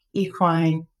animal,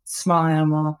 equine, small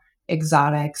animal,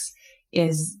 exotics,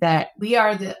 is that we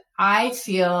are I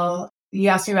feel, you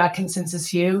asked me about consensus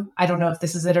view. I don't know if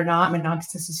this is it or not. I'm a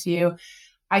non-consensus view.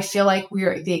 I feel like we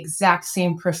are the exact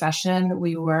same profession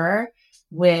we were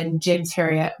when James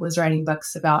Herriot was writing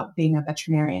books about being a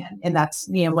veterinarian. And that's,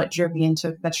 what drew me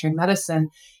into veterinary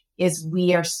medicine, is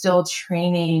we are still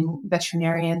training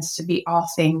veterinarians to be all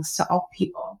things to all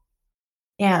people.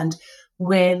 And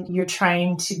when you're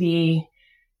trying to be,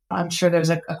 I'm sure there's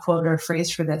a quote or a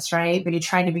phrase for this, right? But you're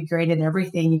trying to be great at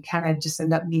everything, you kind of just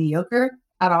end up mediocre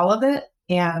at all of it.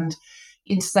 And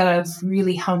instead of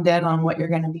really honed in on what you're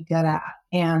going to be good at.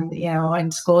 And,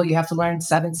 in school, you have to learn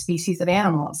 7 species of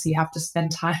animals. You have to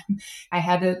spend time. I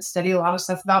had to study a lot of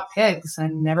stuff about pigs,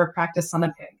 and never practiced on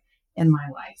a pig in my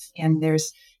life. And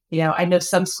there's, I know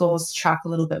some schools track a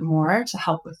little bit more to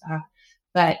help with that,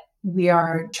 but we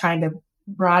are trying to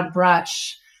broad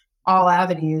brush all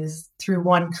avenues through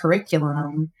one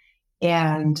curriculum,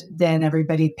 and then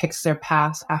everybody picks their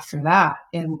path after that.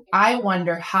 And I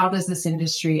wonder, how does this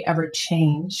industry ever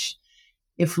change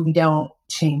if we don't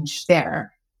change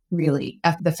there, really,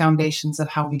 at the foundations of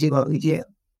how we do what we do?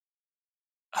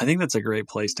 I think that's a great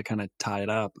place to kind of tie it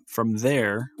up. From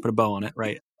there, put a bow on it,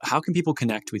 right? How can people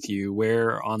connect with you?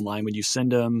 Where online would you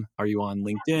send them? Are you on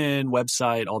LinkedIn,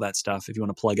 website, all that stuff? If you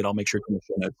want to plug it, I'll make sure to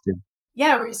show notes too.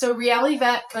 Yeah, so Reality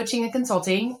Vet Coaching and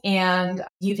Consulting, and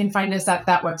you can find us at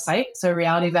that website. So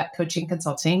Reality Vet Coaching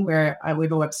Consulting, where we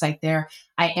have a website there.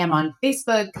 I am on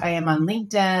Facebook. I am on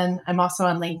LinkedIn. I'm also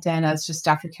on LinkedIn as just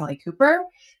Dr. Kelly Cooper.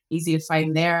 Easy to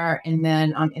find there. And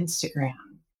then on Instagram.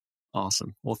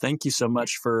 Awesome. Well, thank you so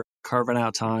much for carving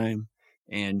out time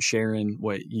and sharing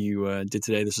what you did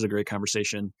today. This was a great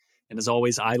conversation. And as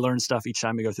always, I learn stuff each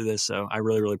time we go through this. So I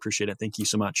really, really appreciate it. Thank you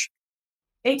so much.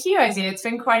 Thank you, Isaiah. It's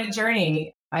been quite a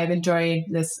journey. I've enjoyed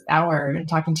this hour and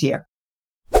talking to you.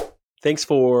 Thanks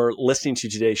for listening to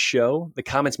today's show. The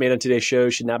comments made on today's show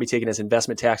should not be taken as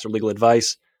investment, tax, or legal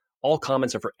advice. All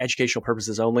comments are for educational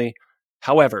purposes only.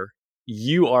 However,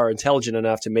 you are intelligent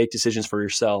enough to make decisions for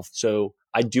yourself. So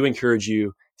I do encourage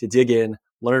you to dig in,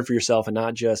 learn for yourself, and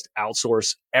not just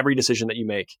outsource every decision that you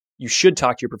make. You should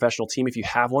talk to your professional team if you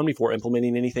have one before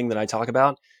implementing anything that I talk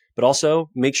about, but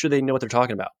also make sure they know what they're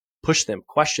talking about. Push them,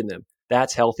 question them.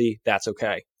 That's healthy. That's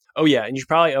okay. Oh yeah, and you should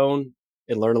probably own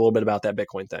and learn a little bit about that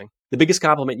Bitcoin thing. The biggest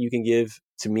compliment you can give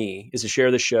to me is to share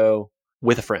the show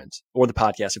with a friend or the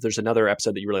podcast if there's another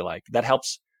episode that you really like. That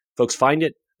helps folks find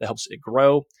it. That helps it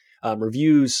grow.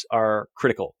 Reviews are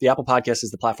critical. The Apple Podcast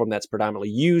is the platform that's predominantly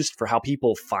used for how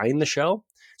people find the show.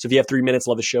 So if you have 3 minutes,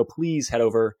 love the show, please head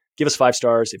over, give us 5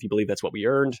 stars if you believe that's what we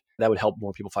earned. That would help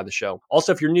more people find the show.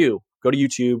 Also, if you're new, go to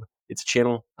YouTube. It's a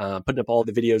channel, putting up all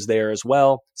the videos there as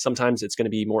well. Sometimes it's going to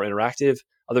be more interactive.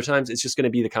 Other times it's just going to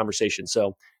be the conversation.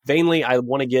 So vainly, I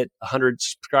want to get 100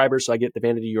 subscribers so I get the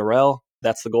vanity URL.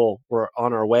 That's the goal. We're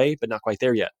on our way, but not quite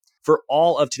there yet. For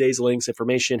all of today's links,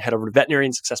 information, head over to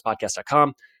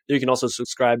veterinariansuccesspodcast.com. There you can also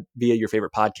subscribe via your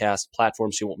favorite podcast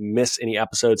platform so you won't miss any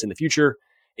episodes in the future.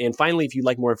 And finally, if you'd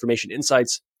like more information,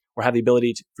 insights, or have the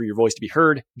ability for your voice to be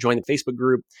heard, join the Facebook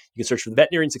group. You can search for the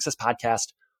Veterinarian Success Podcast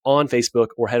on Facebook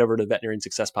or head over to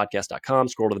veterinariansuccesspodcast.com.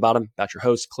 Scroll to the bottom, that's your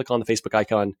host, click on the Facebook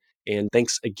icon. And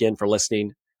thanks again for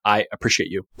listening. I appreciate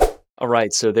you. All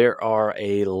right, so there are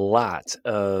a lot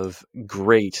of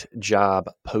great job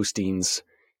postings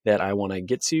that I want to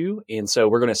get to. And so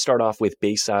we're going to start off with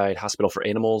Bayside Hospital for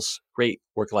Animals. Great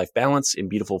work-life balance in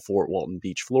beautiful Fort Walton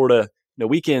Beach, Florida. No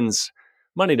weekends,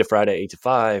 Monday to Friday, 8 to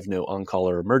 5, no on-call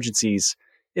or emergencies.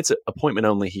 It's an appointment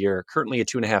only here. Currently a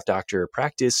 2.5 doctor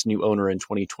practice, new owner in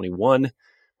 2021,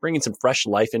 bringing some fresh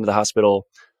life into the hospital.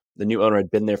 The new owner had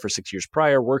been there for 6 years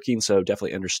prior working, so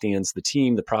definitely understands the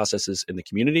team, the processes, and the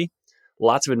community.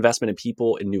 Lots of investment in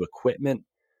people and new equipment.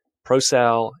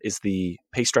 ProSal is the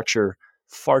pay structure.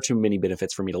 Far too many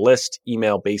benefits for me to list.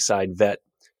 Email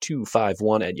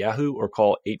BaysideVet251 at Yahoo or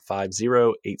call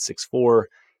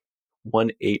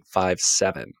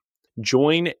 850-864-1857.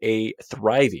 Join a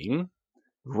thriving,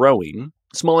 growing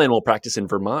small animal practice in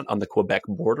Vermont on the Quebec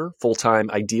border.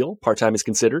 Full-time ideal, part-time is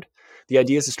considered. The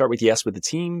idea is to start with the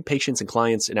team, patients, and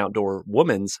clients in outdoor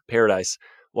woman's paradise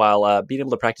while being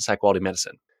able to practice high-quality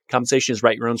medicine. Compensation is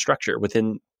write your own structure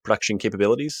within production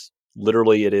capabilities.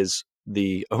 Literally, it is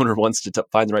the owner wants to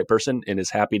find the right person and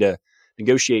is happy to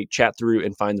negotiate, chat through,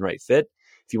 and find the right fit.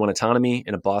 If you want autonomy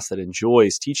and a boss that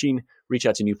enjoys teaching, reach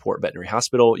out to Newport Veterinary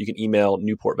Hospital. You can email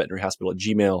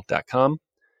newportveterinaryhospital@gmail.com.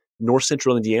 North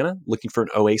Central Indiana, looking for an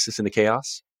oasis in the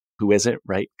chaos? Who isn't,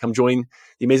 right? Come join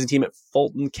the amazing team at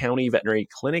Fulton County Veterinary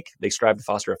Clinic. They strive to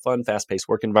foster a fun, fast-paced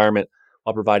work environment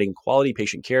while providing quality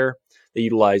patient care. They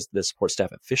utilize the support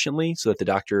staff efficiently so that the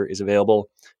doctor is available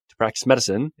to practice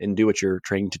medicine and do what you're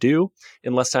trained to do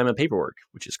in less time on paperwork,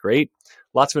 which is great.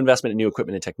 Lots of investment in new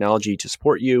equipment and technology to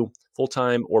support you,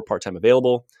 full-time or part-time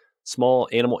available. Small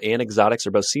animal and exotics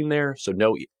are both seen there, so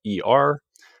no ER,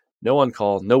 no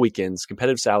on-call, no weekends,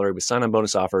 competitive salary with sign-on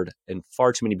bonus offered, and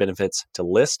far too many benefits to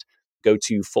list. Go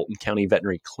to Fulton County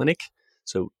Veterinary Clinic.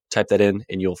 So type that in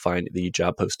and you'll find the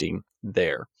job posting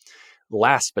there.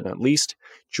 Last but not least,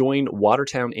 join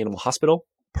Watertown Animal Hospital.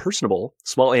 Personable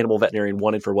small animal veterinarian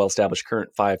wanted for well-established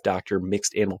current 5-doctor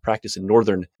mixed animal practice in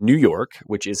northern New York,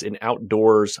 which is an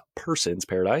outdoors person's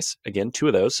paradise. Again, 2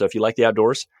 of those. So if you like the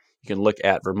outdoors, you can look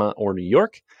at Vermont or New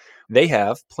York. They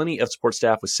have plenty of support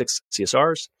staff with 6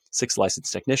 CSRs, 6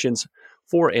 licensed technicians,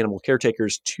 4 animal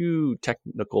caretakers, 2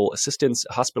 technical assistants,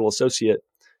 a hospital assistant,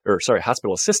 a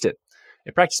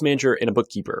practice manager, and a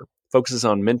bookkeeper. Focuses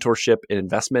on mentorship and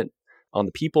investment on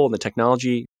the people and the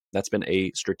technology. That's been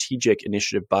a strategic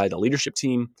initiative by the leadership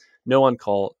team. No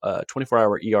on-call,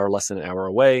 24-hour ER less than an hour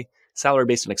away. Salary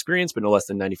based on experience, but no less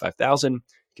than $95,000. It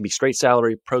can be straight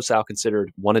salary, pro-sal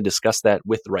considered. Want to discuss that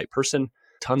with the right person.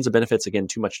 Tons of benefits. Again,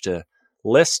 too much to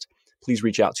list. Please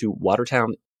reach out to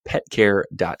Watertown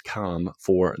petcare.com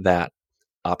for that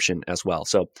option as well.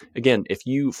 So again, if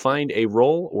you find a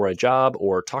role or a job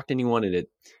or talk to anyone and it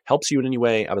helps you in any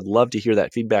way, I would love to hear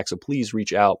that feedback. So please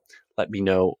reach out. Let me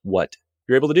know what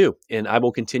you're able to do. And I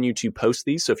will continue to post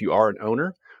these. So if you are an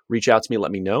owner, reach out to me,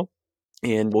 let me know,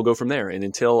 and we'll go from there. And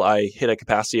until I hit a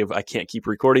capacity of I can't keep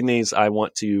recording these, I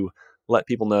want to let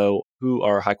people know who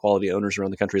are high quality owners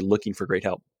around the country looking for great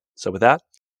help. So with that,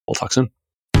 we'll talk soon.